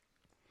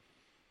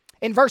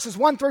 In verses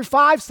 1 through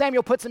 5,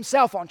 Samuel puts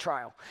himself on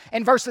trial.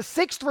 In verses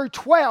 6 through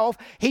 12,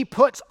 he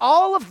puts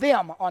all of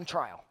them on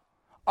trial,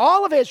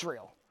 all of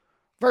Israel.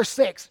 Verse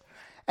 6,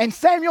 and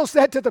Samuel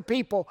said to the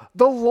people,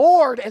 the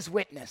Lord is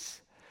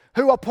witness,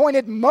 who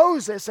appointed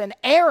Moses and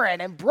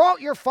Aaron and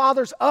brought your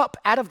fathers up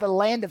out of the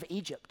land of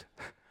Egypt.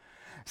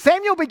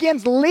 Samuel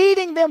begins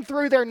leading them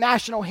through their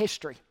national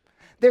history,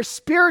 their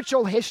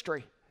spiritual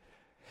history.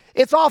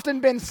 It's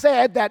often been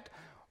said that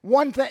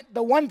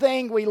the one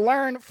thing we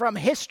learn from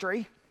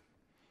history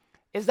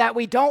is that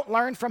we don't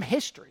learn from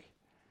history.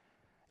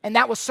 And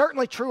that was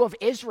certainly true of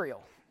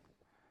Israel.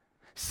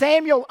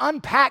 Samuel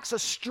unpacks a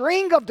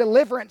string of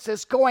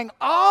deliverances going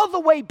all the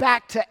way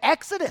back to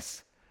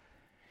Exodus.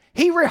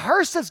 He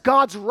rehearses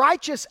God's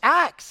righteous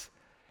acts.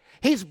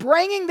 He's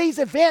bringing these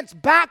events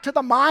back to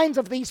the minds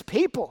of these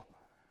people.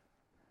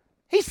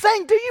 He's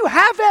saying, do you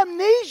have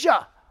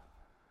amnesia?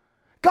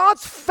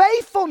 God's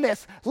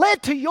faithfulness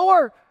led to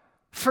your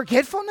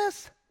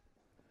forgetfulness?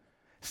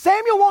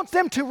 Samuel wants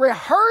them to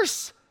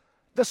rehearse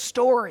the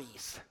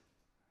stories.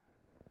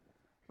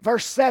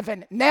 Verse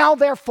 7, now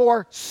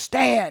therefore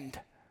stand.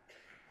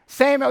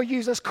 Samuel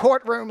uses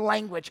courtroom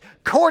language.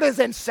 Court is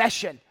in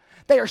session.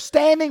 They are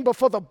standing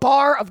before the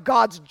bar of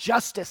God's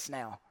justice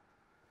now.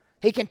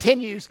 He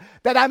continues,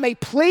 that I may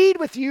plead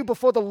with you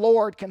before the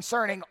Lord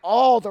concerning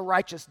all the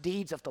righteous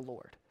deeds of the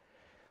Lord,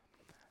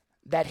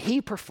 that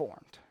he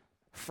performed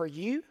for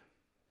you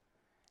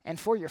and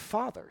for your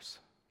fathers.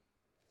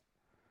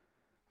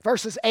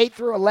 Verses 8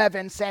 through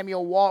 11,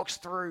 Samuel walks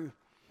through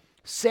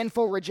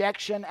sinful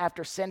rejection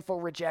after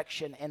sinful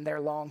rejection in their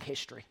long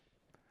history,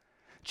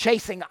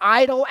 chasing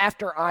idol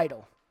after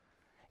idol.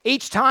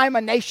 Each time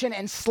a nation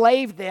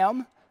enslaved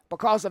them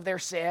because of their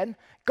sin,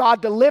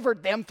 God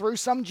delivered them through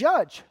some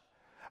judge.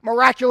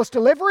 Miraculous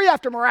delivery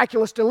after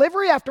miraculous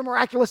delivery after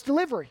miraculous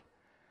delivery.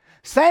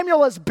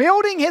 Samuel is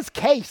building his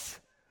case.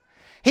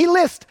 He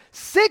lists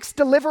 6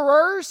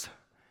 deliverers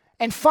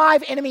and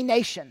 5 enemy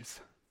nations.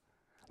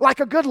 Like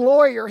a good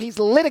lawyer, he's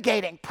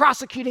litigating,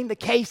 prosecuting the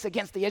case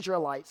against the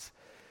Israelites.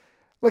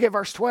 Look at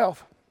verse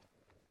 12.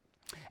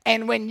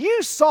 And when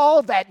you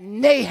saw that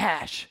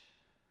Nahash,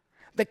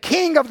 the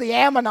king of the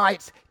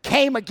Ammonites,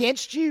 came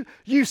against you,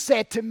 you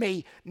said to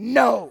me,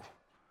 no,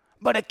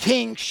 but a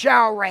king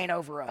shall reign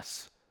over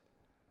us,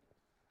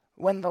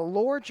 when the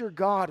Lord your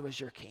God was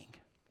your king.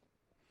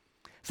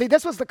 See,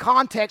 this was the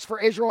context for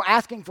Israel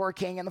asking for a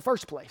king in the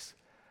first place.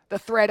 The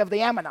threat of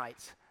the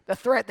Ammonites, the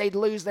threat they'd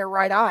lose their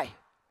right eye.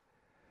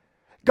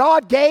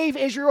 God gave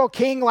Israel a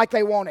king like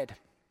they wanted.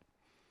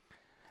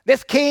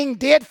 This king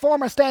did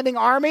form a standing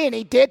army and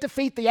he did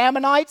defeat the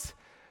Ammonites.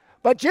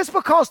 But just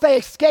because they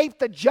escaped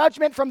the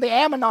judgment from the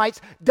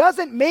Ammonites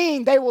doesn't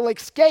mean they will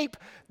escape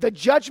the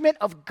judgment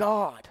of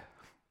God.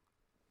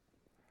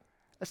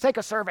 Let's take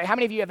a survey. How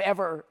many of you have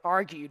ever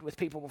argued with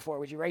people before?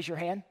 Would you raise your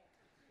hand?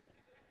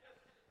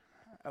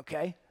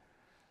 Okay.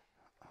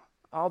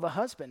 All the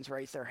husbands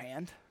raise their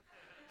hand.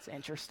 It's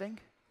interesting.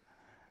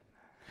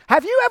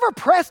 Have you ever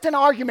pressed an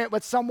argument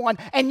with someone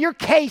and your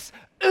case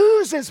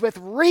oozes with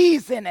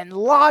reason and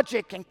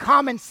logic and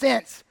common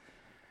sense?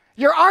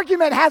 Your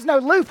argument has no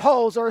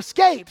loopholes or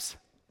escapes.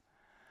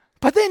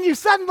 But then you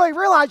suddenly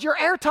realize your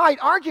airtight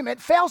argument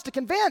fails to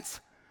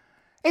convince.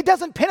 It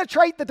doesn't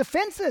penetrate the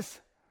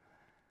defenses.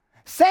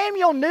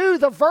 Samuel knew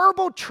the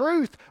verbal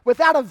truth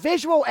without a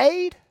visual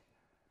aid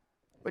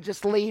would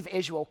just leave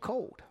Israel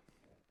cold.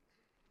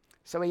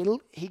 So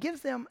he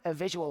gives them a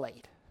visual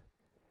aid.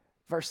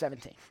 Verse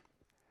 17.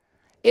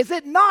 Is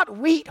it not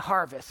wheat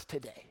harvest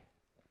today?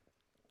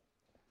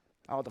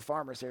 All the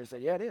farmers here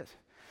said, yeah, it is.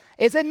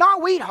 Is it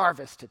not wheat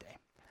harvest today?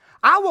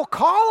 I will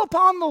call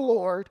upon the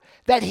Lord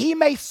that he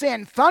may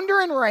send thunder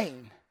and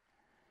rain,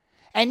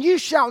 and you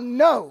shall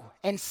know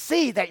and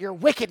see that your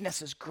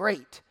wickedness is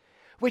great,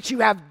 which you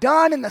have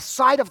done in the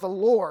sight of the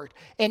Lord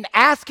in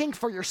asking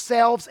for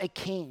yourselves a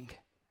king.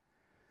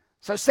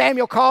 So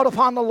Samuel called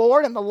upon the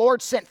Lord, and the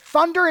Lord sent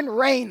thunder and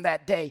rain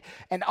that day,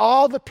 and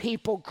all the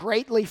people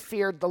greatly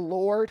feared the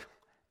Lord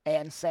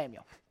and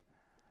Samuel.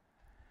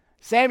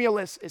 Samuel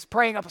is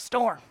praying up a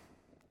storm.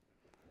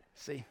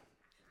 See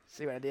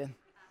what I did?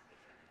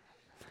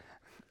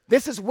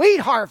 This is wheat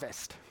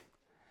harvest.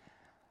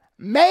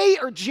 May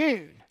or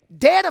June,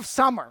 dead of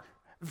summer,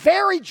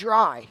 very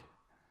dry.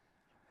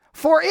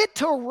 For it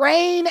to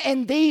rain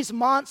in these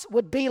months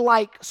would be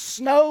like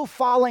snow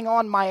falling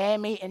on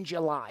Miami in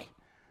July.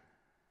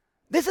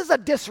 This is a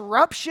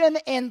disruption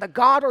in the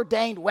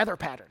God-ordained weather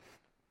pattern.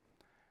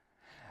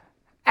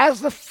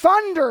 As the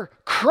thunder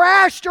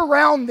crashed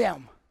around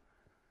them,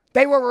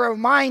 they were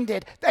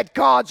reminded that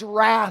God's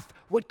wrath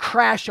would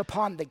crash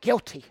upon the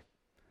guilty.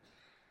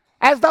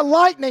 As the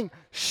lightning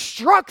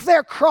struck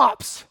their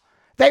crops,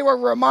 they were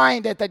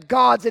reminded that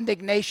God's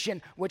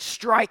indignation would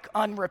strike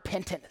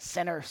unrepentant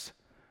sinners.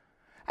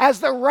 As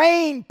the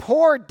rain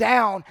poured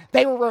down,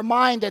 they were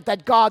reminded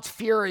that God's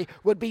fury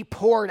would be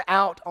poured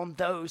out on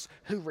those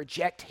who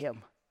reject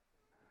him.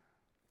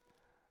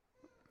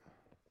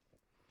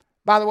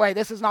 By the way,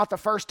 this is not the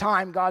first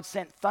time God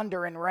sent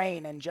thunder and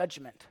rain and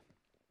judgment.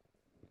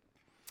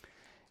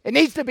 It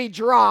needs to be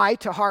dry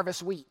to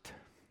harvest wheat.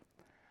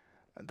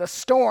 The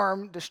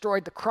storm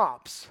destroyed the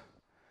crops.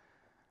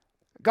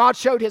 God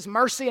showed his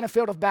mercy in a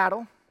field of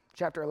battle,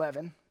 chapter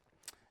 11.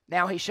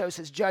 Now he shows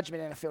his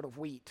judgment in a field of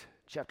wheat,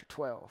 chapter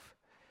 12.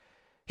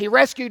 He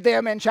rescued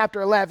them in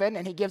chapter 11,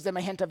 and he gives them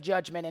a hint of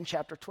judgment in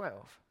chapter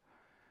 12.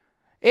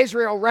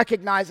 Israel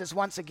recognizes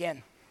once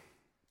again,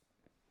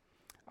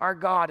 our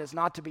God is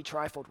not to be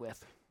trifled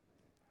with.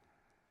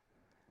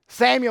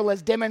 Samuel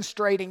is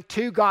demonstrating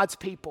to God's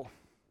people,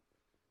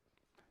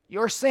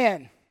 your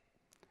sin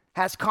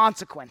has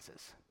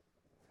consequences.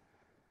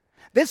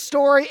 This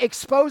story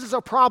exposes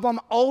a problem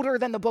older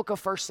than the book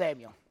of 1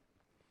 Samuel.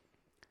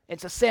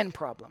 It's a sin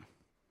problem.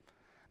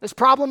 This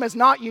problem is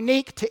not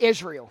unique to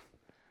Israel.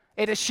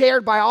 It is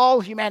shared by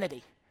all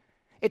humanity.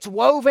 It's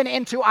woven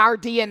into our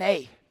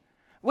DNA.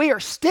 We are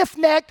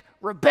stiff-necked,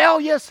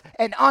 rebellious,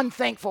 and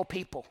unthankful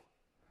people.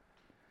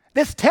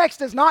 This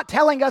text is not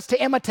telling us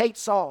to imitate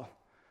Saul,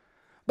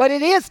 but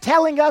it is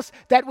telling us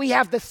that we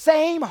have the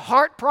same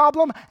heart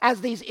problem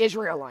as these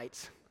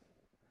Israelites.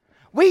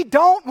 We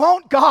don't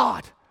want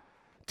God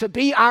to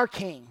be our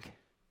king.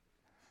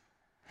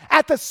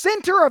 At the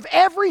center of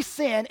every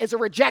sin is a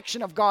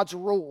rejection of God's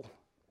rule.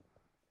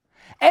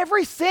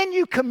 Every sin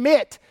you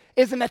commit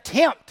is an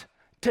attempt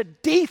to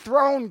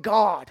dethrone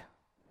God.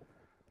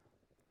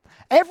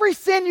 Every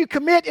sin you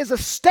commit is a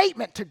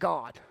statement to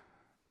God.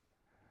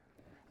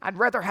 I'd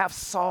rather have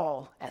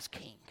Saul as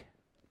king.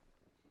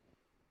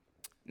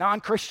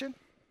 Non-Christian,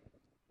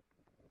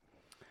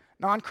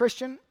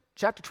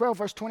 chapter 12,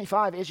 verse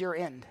 25 is your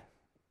end.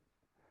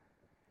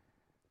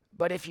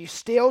 But if you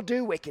still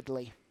do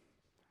wickedly,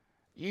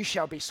 you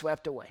shall be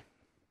swept away.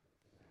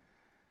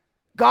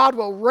 God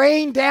will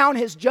rain down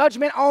his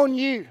judgment on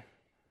you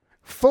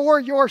for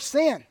your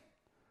sin.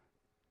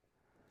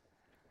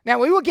 Now,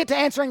 we will get to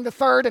answering the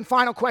third and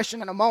final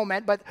question in a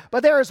moment, but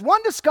there is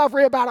one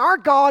discovery about our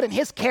God and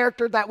his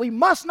character that we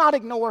must not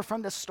ignore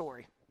from this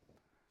story.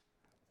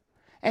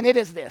 And it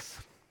is this.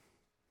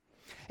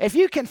 If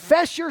you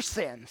confess your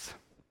sins,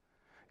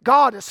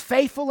 God is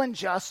faithful and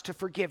just to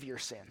forgive your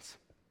sins.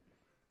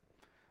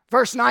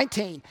 Verse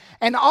 19,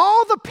 and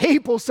all the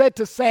people said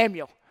to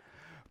Samuel,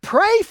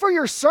 pray for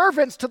your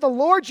servants to the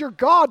Lord your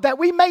God that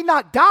we may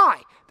not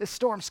die. This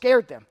storm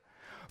scared them.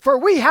 For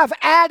we have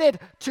added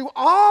to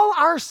all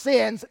our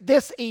sins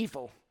this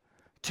evil,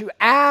 to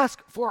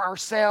ask for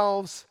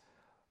ourselves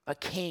a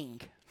king.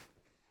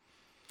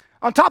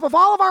 On top of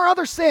all of our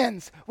other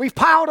sins, we've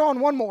piled on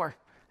one more,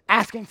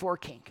 asking for a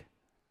king.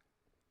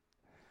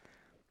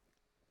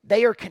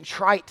 They are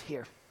contrite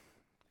here.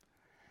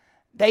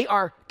 They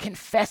are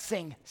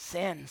confessing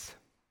sins.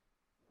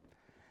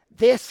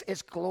 This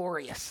is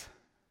glorious.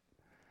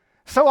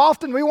 So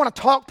often we want to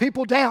talk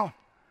people down.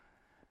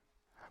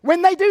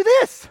 When they do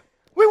this,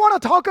 we want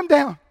to talk them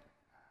down.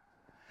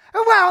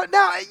 Well,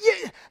 now,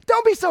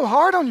 don't be so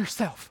hard on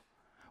yourself.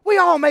 We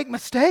all make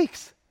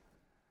mistakes.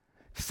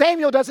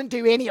 Samuel doesn't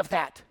do any of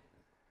that.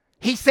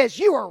 He says,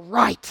 you are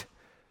right.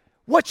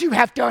 What you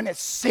have done is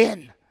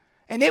sin.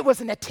 And it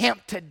was an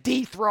attempt to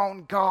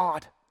dethrone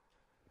God.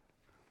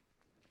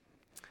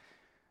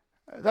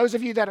 Those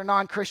of you that are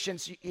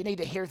non-Christians, you need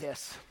to hear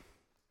this.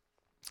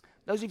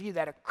 Those of you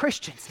that are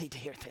Christians need to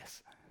hear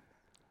this.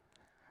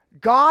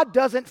 God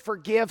doesn't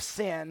forgive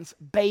sins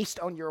based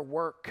on your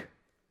work.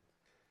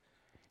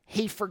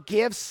 He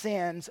forgives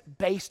sins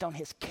based on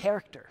his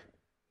character.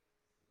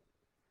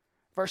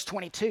 Verse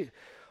 22,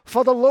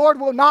 for the Lord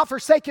will not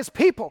forsake his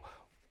people.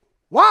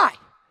 Why?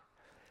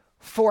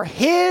 For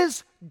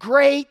his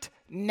great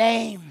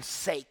name's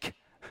sake.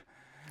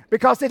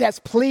 Because it has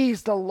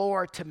pleased the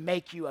Lord to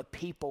make you a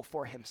people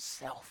for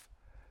himself.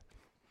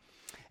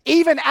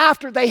 Even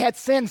after they had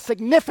sinned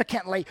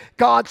significantly,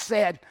 God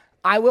said,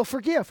 I will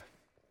forgive.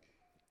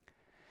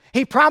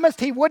 He promised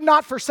he would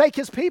not forsake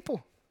his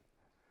people.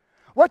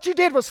 What you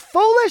did was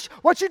foolish.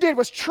 What you did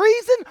was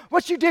treason.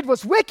 What you did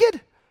was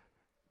wicked.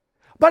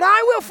 But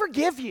I will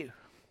forgive you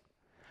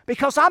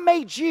because I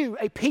made you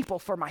a people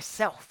for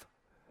myself.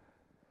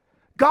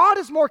 God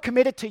is more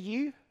committed to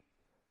you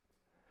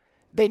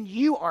than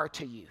you are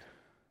to you.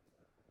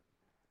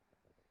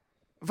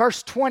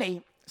 Verse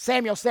 20,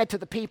 Samuel said to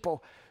the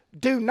people,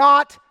 do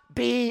not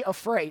be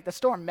afraid. The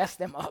storm messed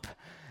them up.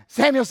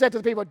 Samuel said to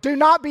the people, do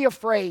not be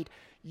afraid.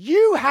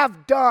 You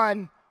have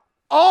done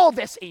all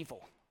this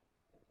evil.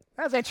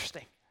 That's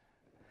interesting.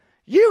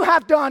 You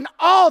have done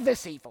all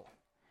this evil.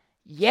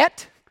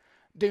 Yet,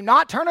 do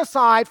not turn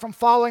aside from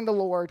following the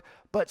Lord,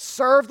 but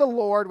serve the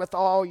Lord with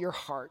all your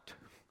heart.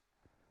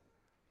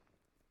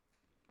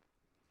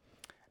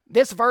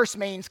 This verse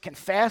means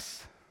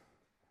confess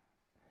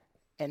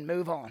and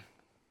move on.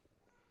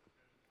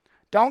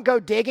 Don't go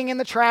digging in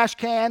the trash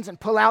cans and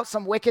pull out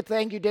some wicked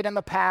thing you did in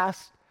the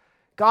past.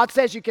 God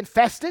says you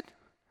confessed it.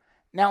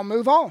 Now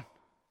move on.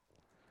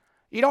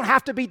 You don't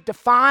have to be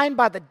defined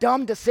by the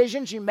dumb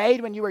decisions you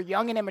made when you were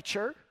young and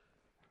immature.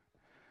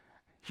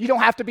 You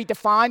don't have to be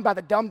defined by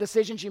the dumb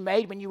decisions you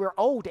made when you were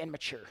old and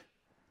mature.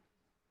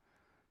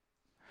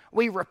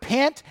 We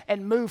repent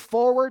and move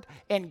forward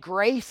in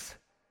grace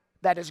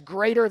that is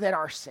greater than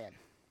our sin.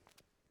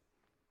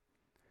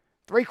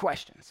 3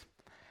 questions.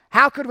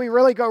 How could we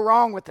really go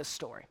wrong with this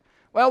story?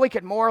 Well, we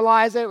could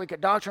moralize it, we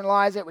could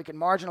doctrinalize it, we could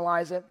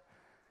marginalize it.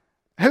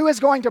 Who is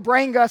going to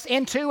bring us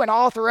into and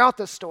all throughout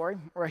this story?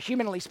 Or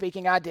humanly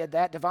speaking, I did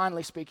that.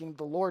 Divinely speaking,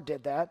 the Lord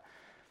did that.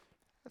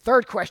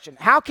 3rd question,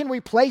 how can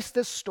we place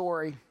this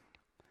story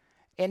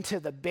into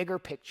the bigger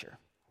picture?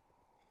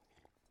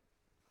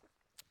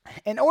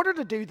 In order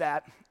to do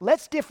that,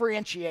 let's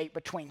differentiate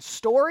between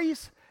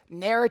stories,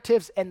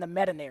 narratives, and the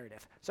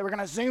meta-narrative. So we're going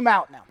to zoom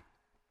out now.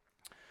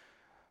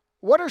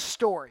 What are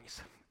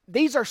stories?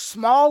 These are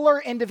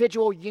smaller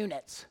individual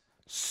units,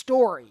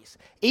 stories.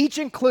 Each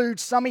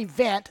includes some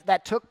event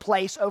that took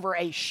place over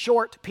a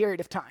short period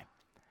of time.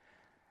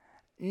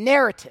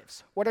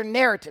 Narratives. What are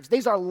narratives?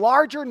 These are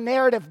larger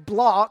narrative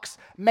blocks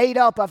made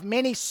up of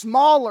many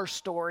smaller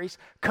stories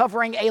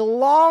covering a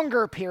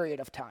longer period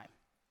of time.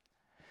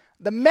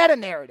 The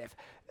meta-narrative.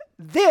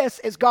 This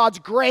is God's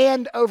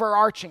grand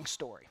overarching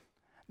story.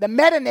 The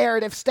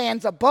meta-narrative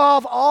stands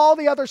above all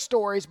the other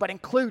stories but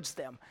includes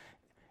them.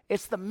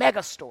 It's the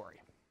mega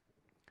story.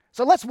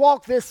 So let's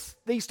walk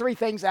these 3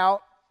 things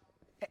out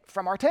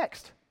from our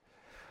text.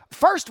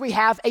 First, we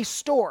have a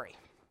story.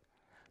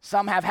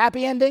 Some have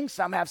happy endings,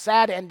 some have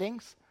sad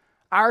endings.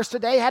 Ours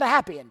today had a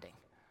happy ending.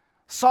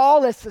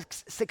 Saul is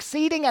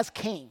succeeding as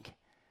king.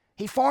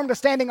 He formed a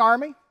standing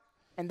army,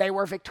 and they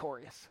were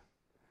victorious.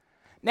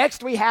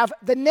 Next, we have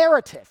the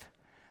narrative.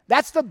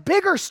 That's the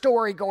bigger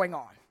story going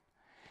on.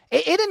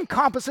 It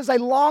encompasses a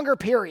longer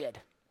period,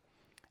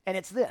 and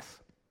it's this.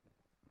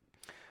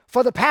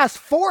 For the past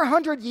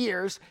 400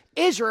 years,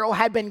 Israel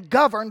had been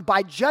governed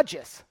by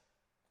judges.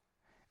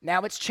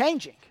 Now it's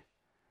changing.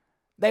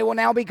 They will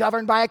now be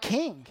governed by a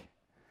king.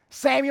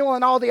 Samuel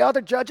and all the other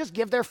judges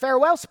give their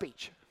farewell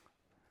speech.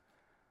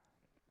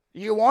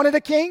 You wanted a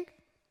king?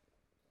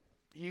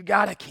 You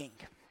got a king.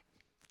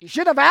 You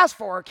shouldn't have asked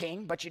for a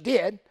king, but you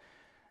did.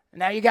 And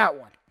now you got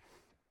one.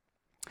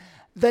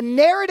 The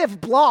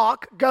narrative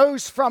block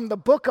goes from the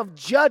book of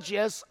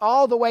Judges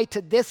all the way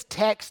to this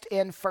text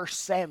in 1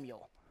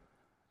 Samuel.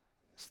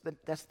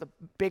 That's the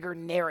bigger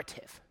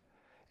narrative.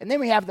 And then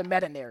we have the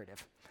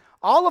meta-narrative.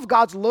 All of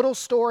God's little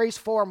stories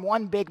form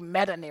one big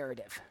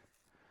meta-narrative.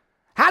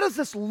 How does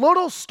this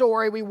little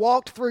story we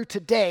walked through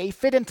today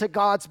fit into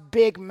God's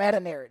big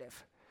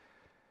meta-narrative?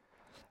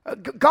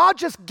 God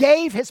just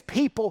gave his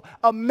people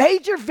a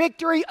major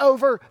victory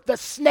over the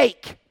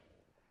snake.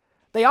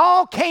 They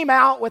all came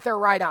out with their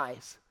right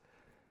eyes.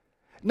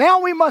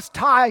 Now we must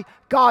tie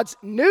God's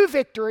new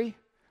victory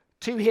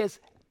to his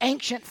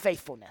ancient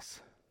faithfulness.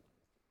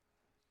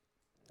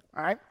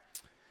 All right?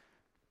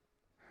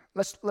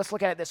 Let's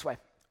look at it this way.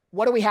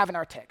 What do we have in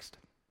our text?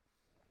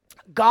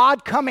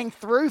 God coming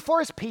through for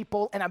his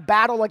people in a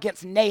battle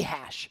against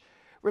Nahash.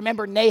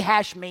 Remember,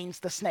 Nahash means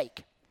the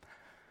snake.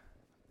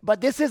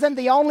 But this isn't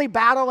the only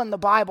battle in the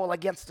Bible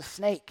against a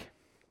snake.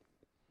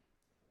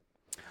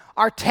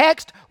 Our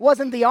text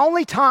wasn't the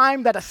only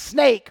time that a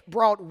snake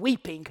brought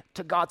weeping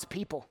to God's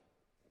people.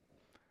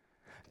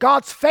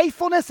 God's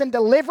faithfulness in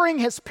delivering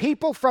his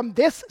people from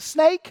this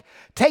snake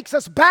takes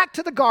us back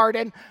to the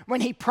garden when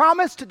he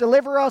promised to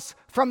deliver us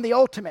from the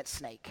ultimate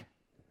snake.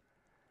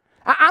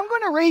 I'm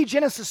going to read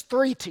Genesis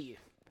 3 to you,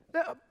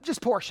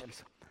 just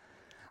portions.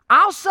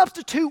 I'll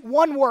substitute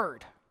one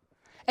word.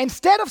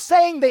 Instead of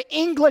saying the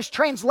English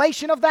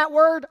translation of that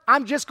word,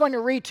 I'm just going to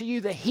read to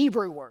you the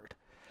Hebrew word.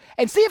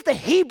 And see if the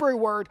Hebrew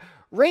word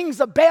rings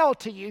a bell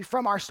to you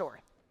from our story.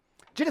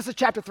 Genesis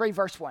chapter 3,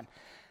 verse 1.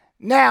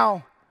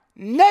 Now,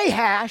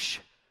 Nahash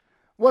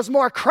was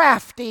more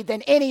crafty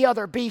than any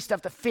other beast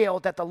of the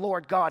field that the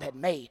Lord God had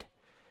made.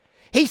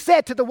 He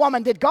said to the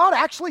woman, "Did God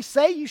actually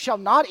say you shall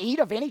not eat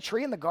of any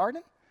tree in the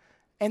garden?"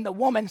 And the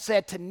woman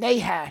said to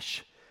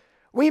Nahash,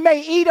 "We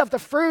may eat of the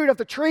fruit of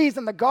the trees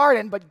in the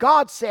garden, but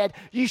God said,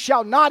 you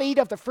shall not eat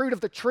of the fruit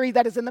of the tree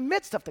that is in the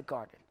midst of the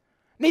garden.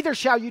 Neither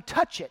shall you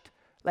touch it,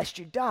 lest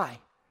you die."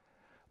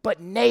 But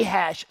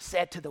Nahash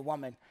said to the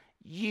woman,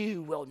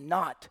 "You will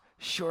not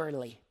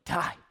surely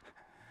die."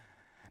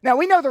 Now,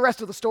 we know the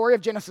rest of the story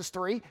of Genesis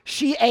 3.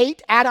 She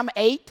ate, Adam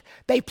ate.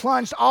 They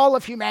plunged all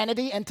of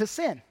humanity into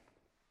sin.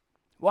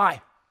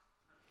 Why?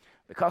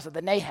 Because of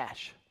the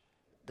Nahash,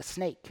 the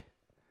snake.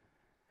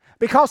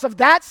 Because of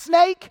that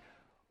snake,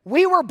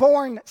 we were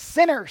born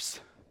sinners.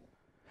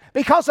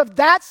 Because of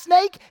that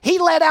snake, he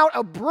let out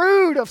a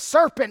brood of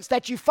serpents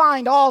that you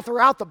find all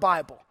throughout the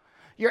Bible.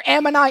 Your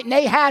Ammonite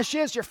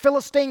Nahashes, your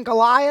Philistine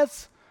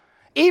Goliaths.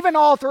 Even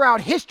all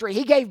throughout history,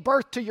 he gave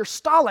birth to your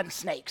Stalin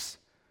snakes.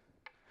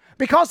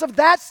 Because of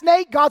that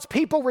snake, God's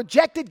people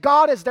rejected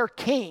God as their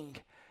king,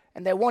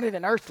 and they wanted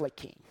an earthly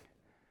king.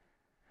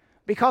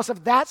 Because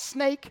of that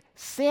snake,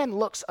 sin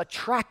looks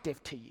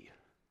attractive to you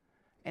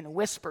and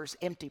whispers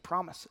empty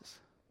promises.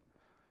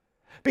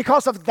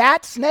 Because of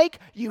that snake,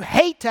 you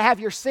hate to have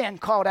your sin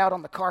called out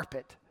on the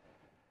carpet.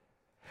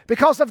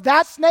 Because of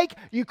that snake,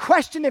 you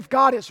question if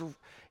God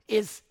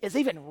is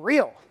even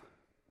real.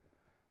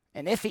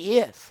 And if he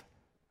is,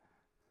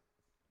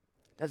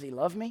 does he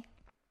love me?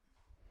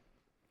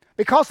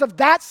 Because of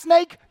that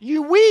snake,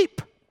 you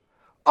weep.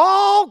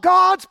 All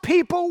God's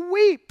people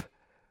weep.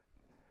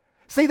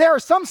 See, there are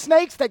some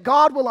snakes that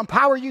God will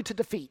empower you to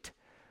defeat.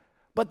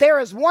 But there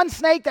is one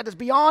snake that is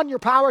beyond your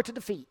power to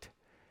defeat.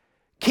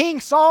 King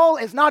Saul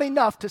is not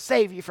enough to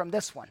save you from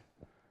this one.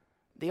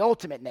 The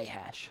ultimate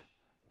Nahash,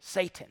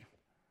 Satan,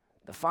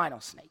 the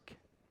final snake.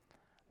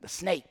 The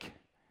snake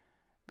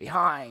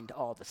behind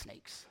all the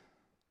snakes.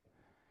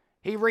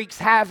 He wreaks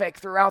havoc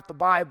throughout the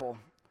Bible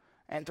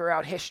and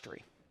throughout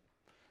history.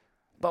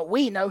 But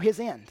we know his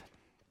end.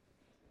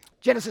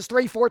 Genesis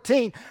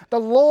 3:14, the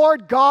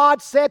Lord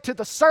God said to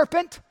the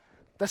serpent,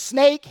 the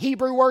snake,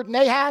 Hebrew word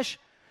Nahash,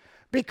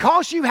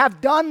 because you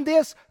have done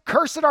this,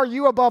 cursed are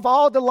you above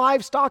all the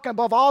livestock and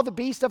above all the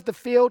beasts of the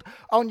field.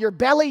 On your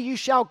belly you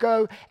shall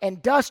go,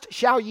 and dust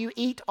shall you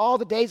eat all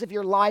the days of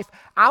your life.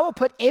 I will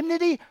put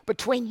enmity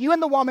between you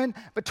and the woman,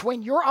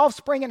 between your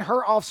offspring and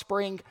her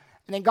offspring.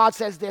 And then God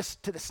says this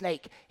to the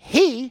snake.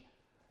 He,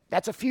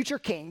 that's a future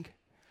king,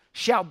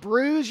 shall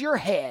bruise your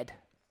head,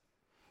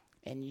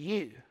 and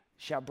you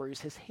shall bruise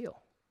his heel.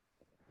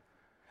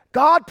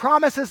 God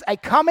promises a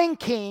coming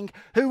king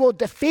who will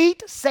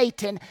defeat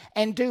Satan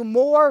and do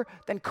more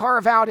than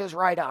carve out his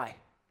right eye.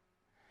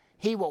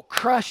 He will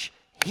crush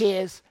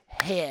his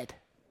head.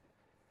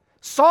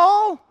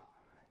 Saul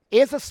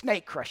is a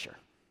snake crusher,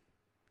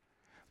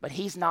 but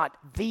he's not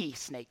the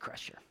snake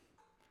crusher.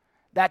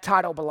 That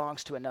title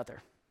belongs to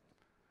another.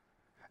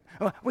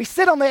 We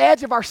sit on the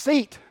edge of our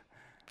seat.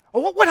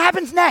 What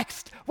happens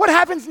next? What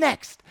happens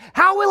next?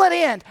 How will it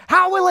end?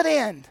 How will it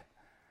end?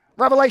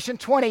 Revelation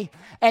 20,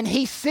 and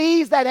he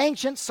sees that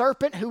ancient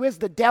serpent who is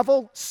the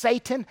devil,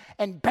 Satan,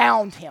 and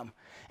bound him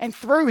and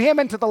threw him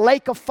into the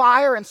lake of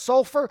fire and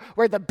sulfur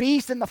where the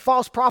beast and the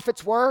false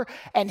prophets were,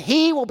 and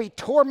he will be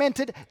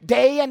tormented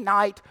day and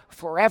night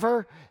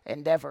forever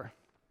and ever.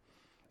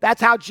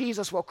 That's how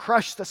Jesus will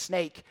crush the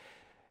snake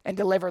and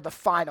deliver the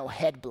final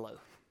head blow.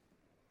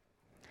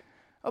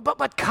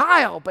 But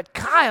Kyle,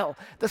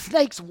 the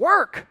snake's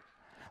work.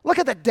 Look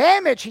at the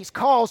damage he's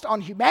caused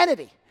on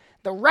humanity,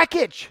 the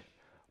wreckage.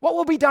 What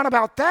will be done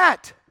about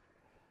that?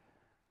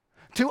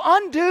 To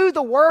undo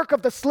the work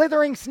of the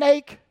slithering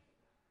snake,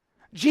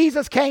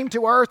 Jesus came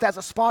to earth as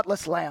a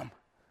spotless lamb.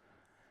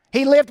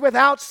 He lived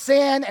without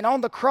sin, and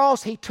on the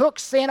cross, he took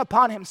sin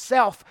upon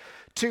himself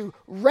to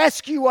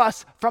rescue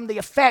us from the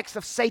effects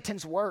of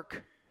Satan's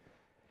work.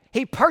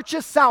 He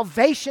purchased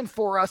salvation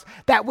for us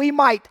that we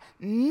might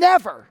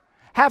never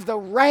have the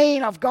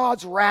rain of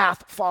God's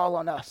wrath fall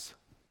on us.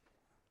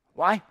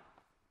 Why?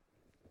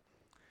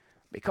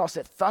 Because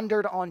it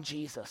thundered on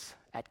Jesus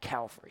at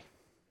Calvary.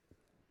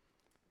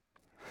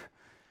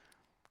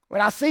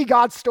 When I see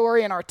God's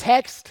story in our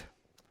text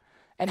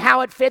and how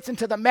it fits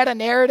into the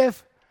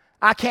meta-narrative,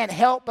 I can't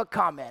help but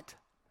comment.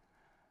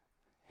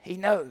 He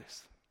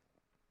knows.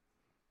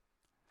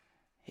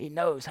 He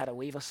knows how to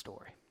weave a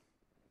story,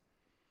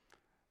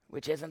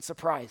 which isn't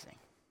surprising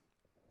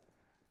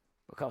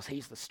because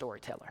he's the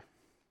storyteller.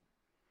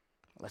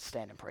 Let's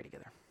stand and pray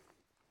together.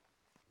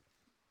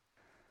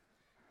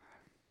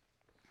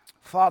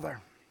 Father,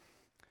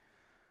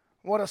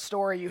 what a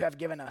story you have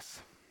given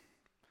us.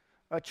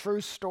 A true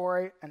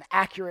story, an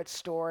accurate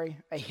story,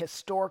 a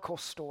historical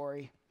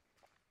story.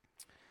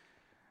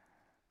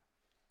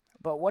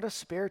 But what a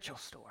spiritual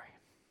story.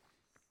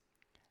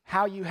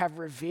 How you have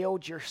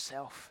revealed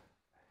yourself.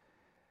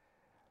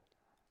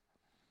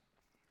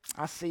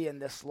 I see in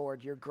this,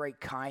 Lord, your great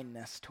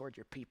kindness toward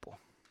your people,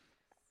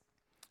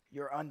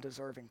 your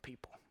undeserving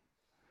people.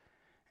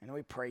 And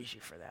we praise you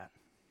for that.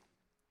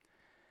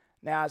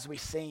 Now, as we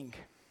sing,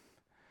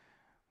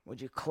 would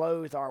you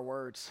clothe our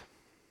words,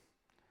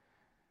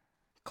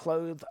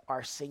 clothe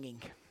our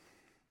singing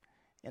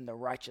in the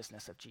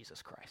righteousness of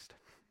Jesus Christ?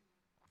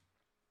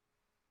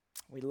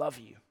 We love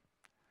you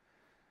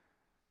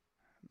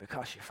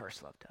because you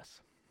first loved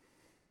us.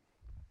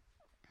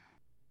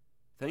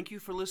 Thank you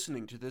for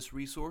listening to this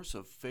resource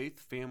of Faith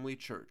Family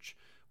Church.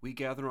 We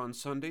gather on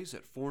Sundays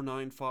at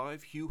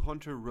 495 Hugh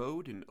Hunter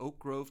Road in Oak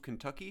Grove,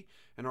 Kentucky,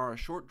 and are a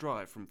short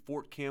drive from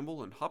Fort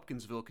Campbell and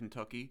Hopkinsville,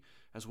 Kentucky,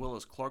 as well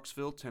as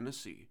Clarksville,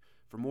 Tennessee.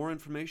 For more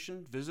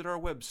information, visit our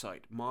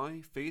website,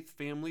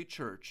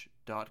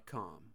 myfaithfamilychurch.com.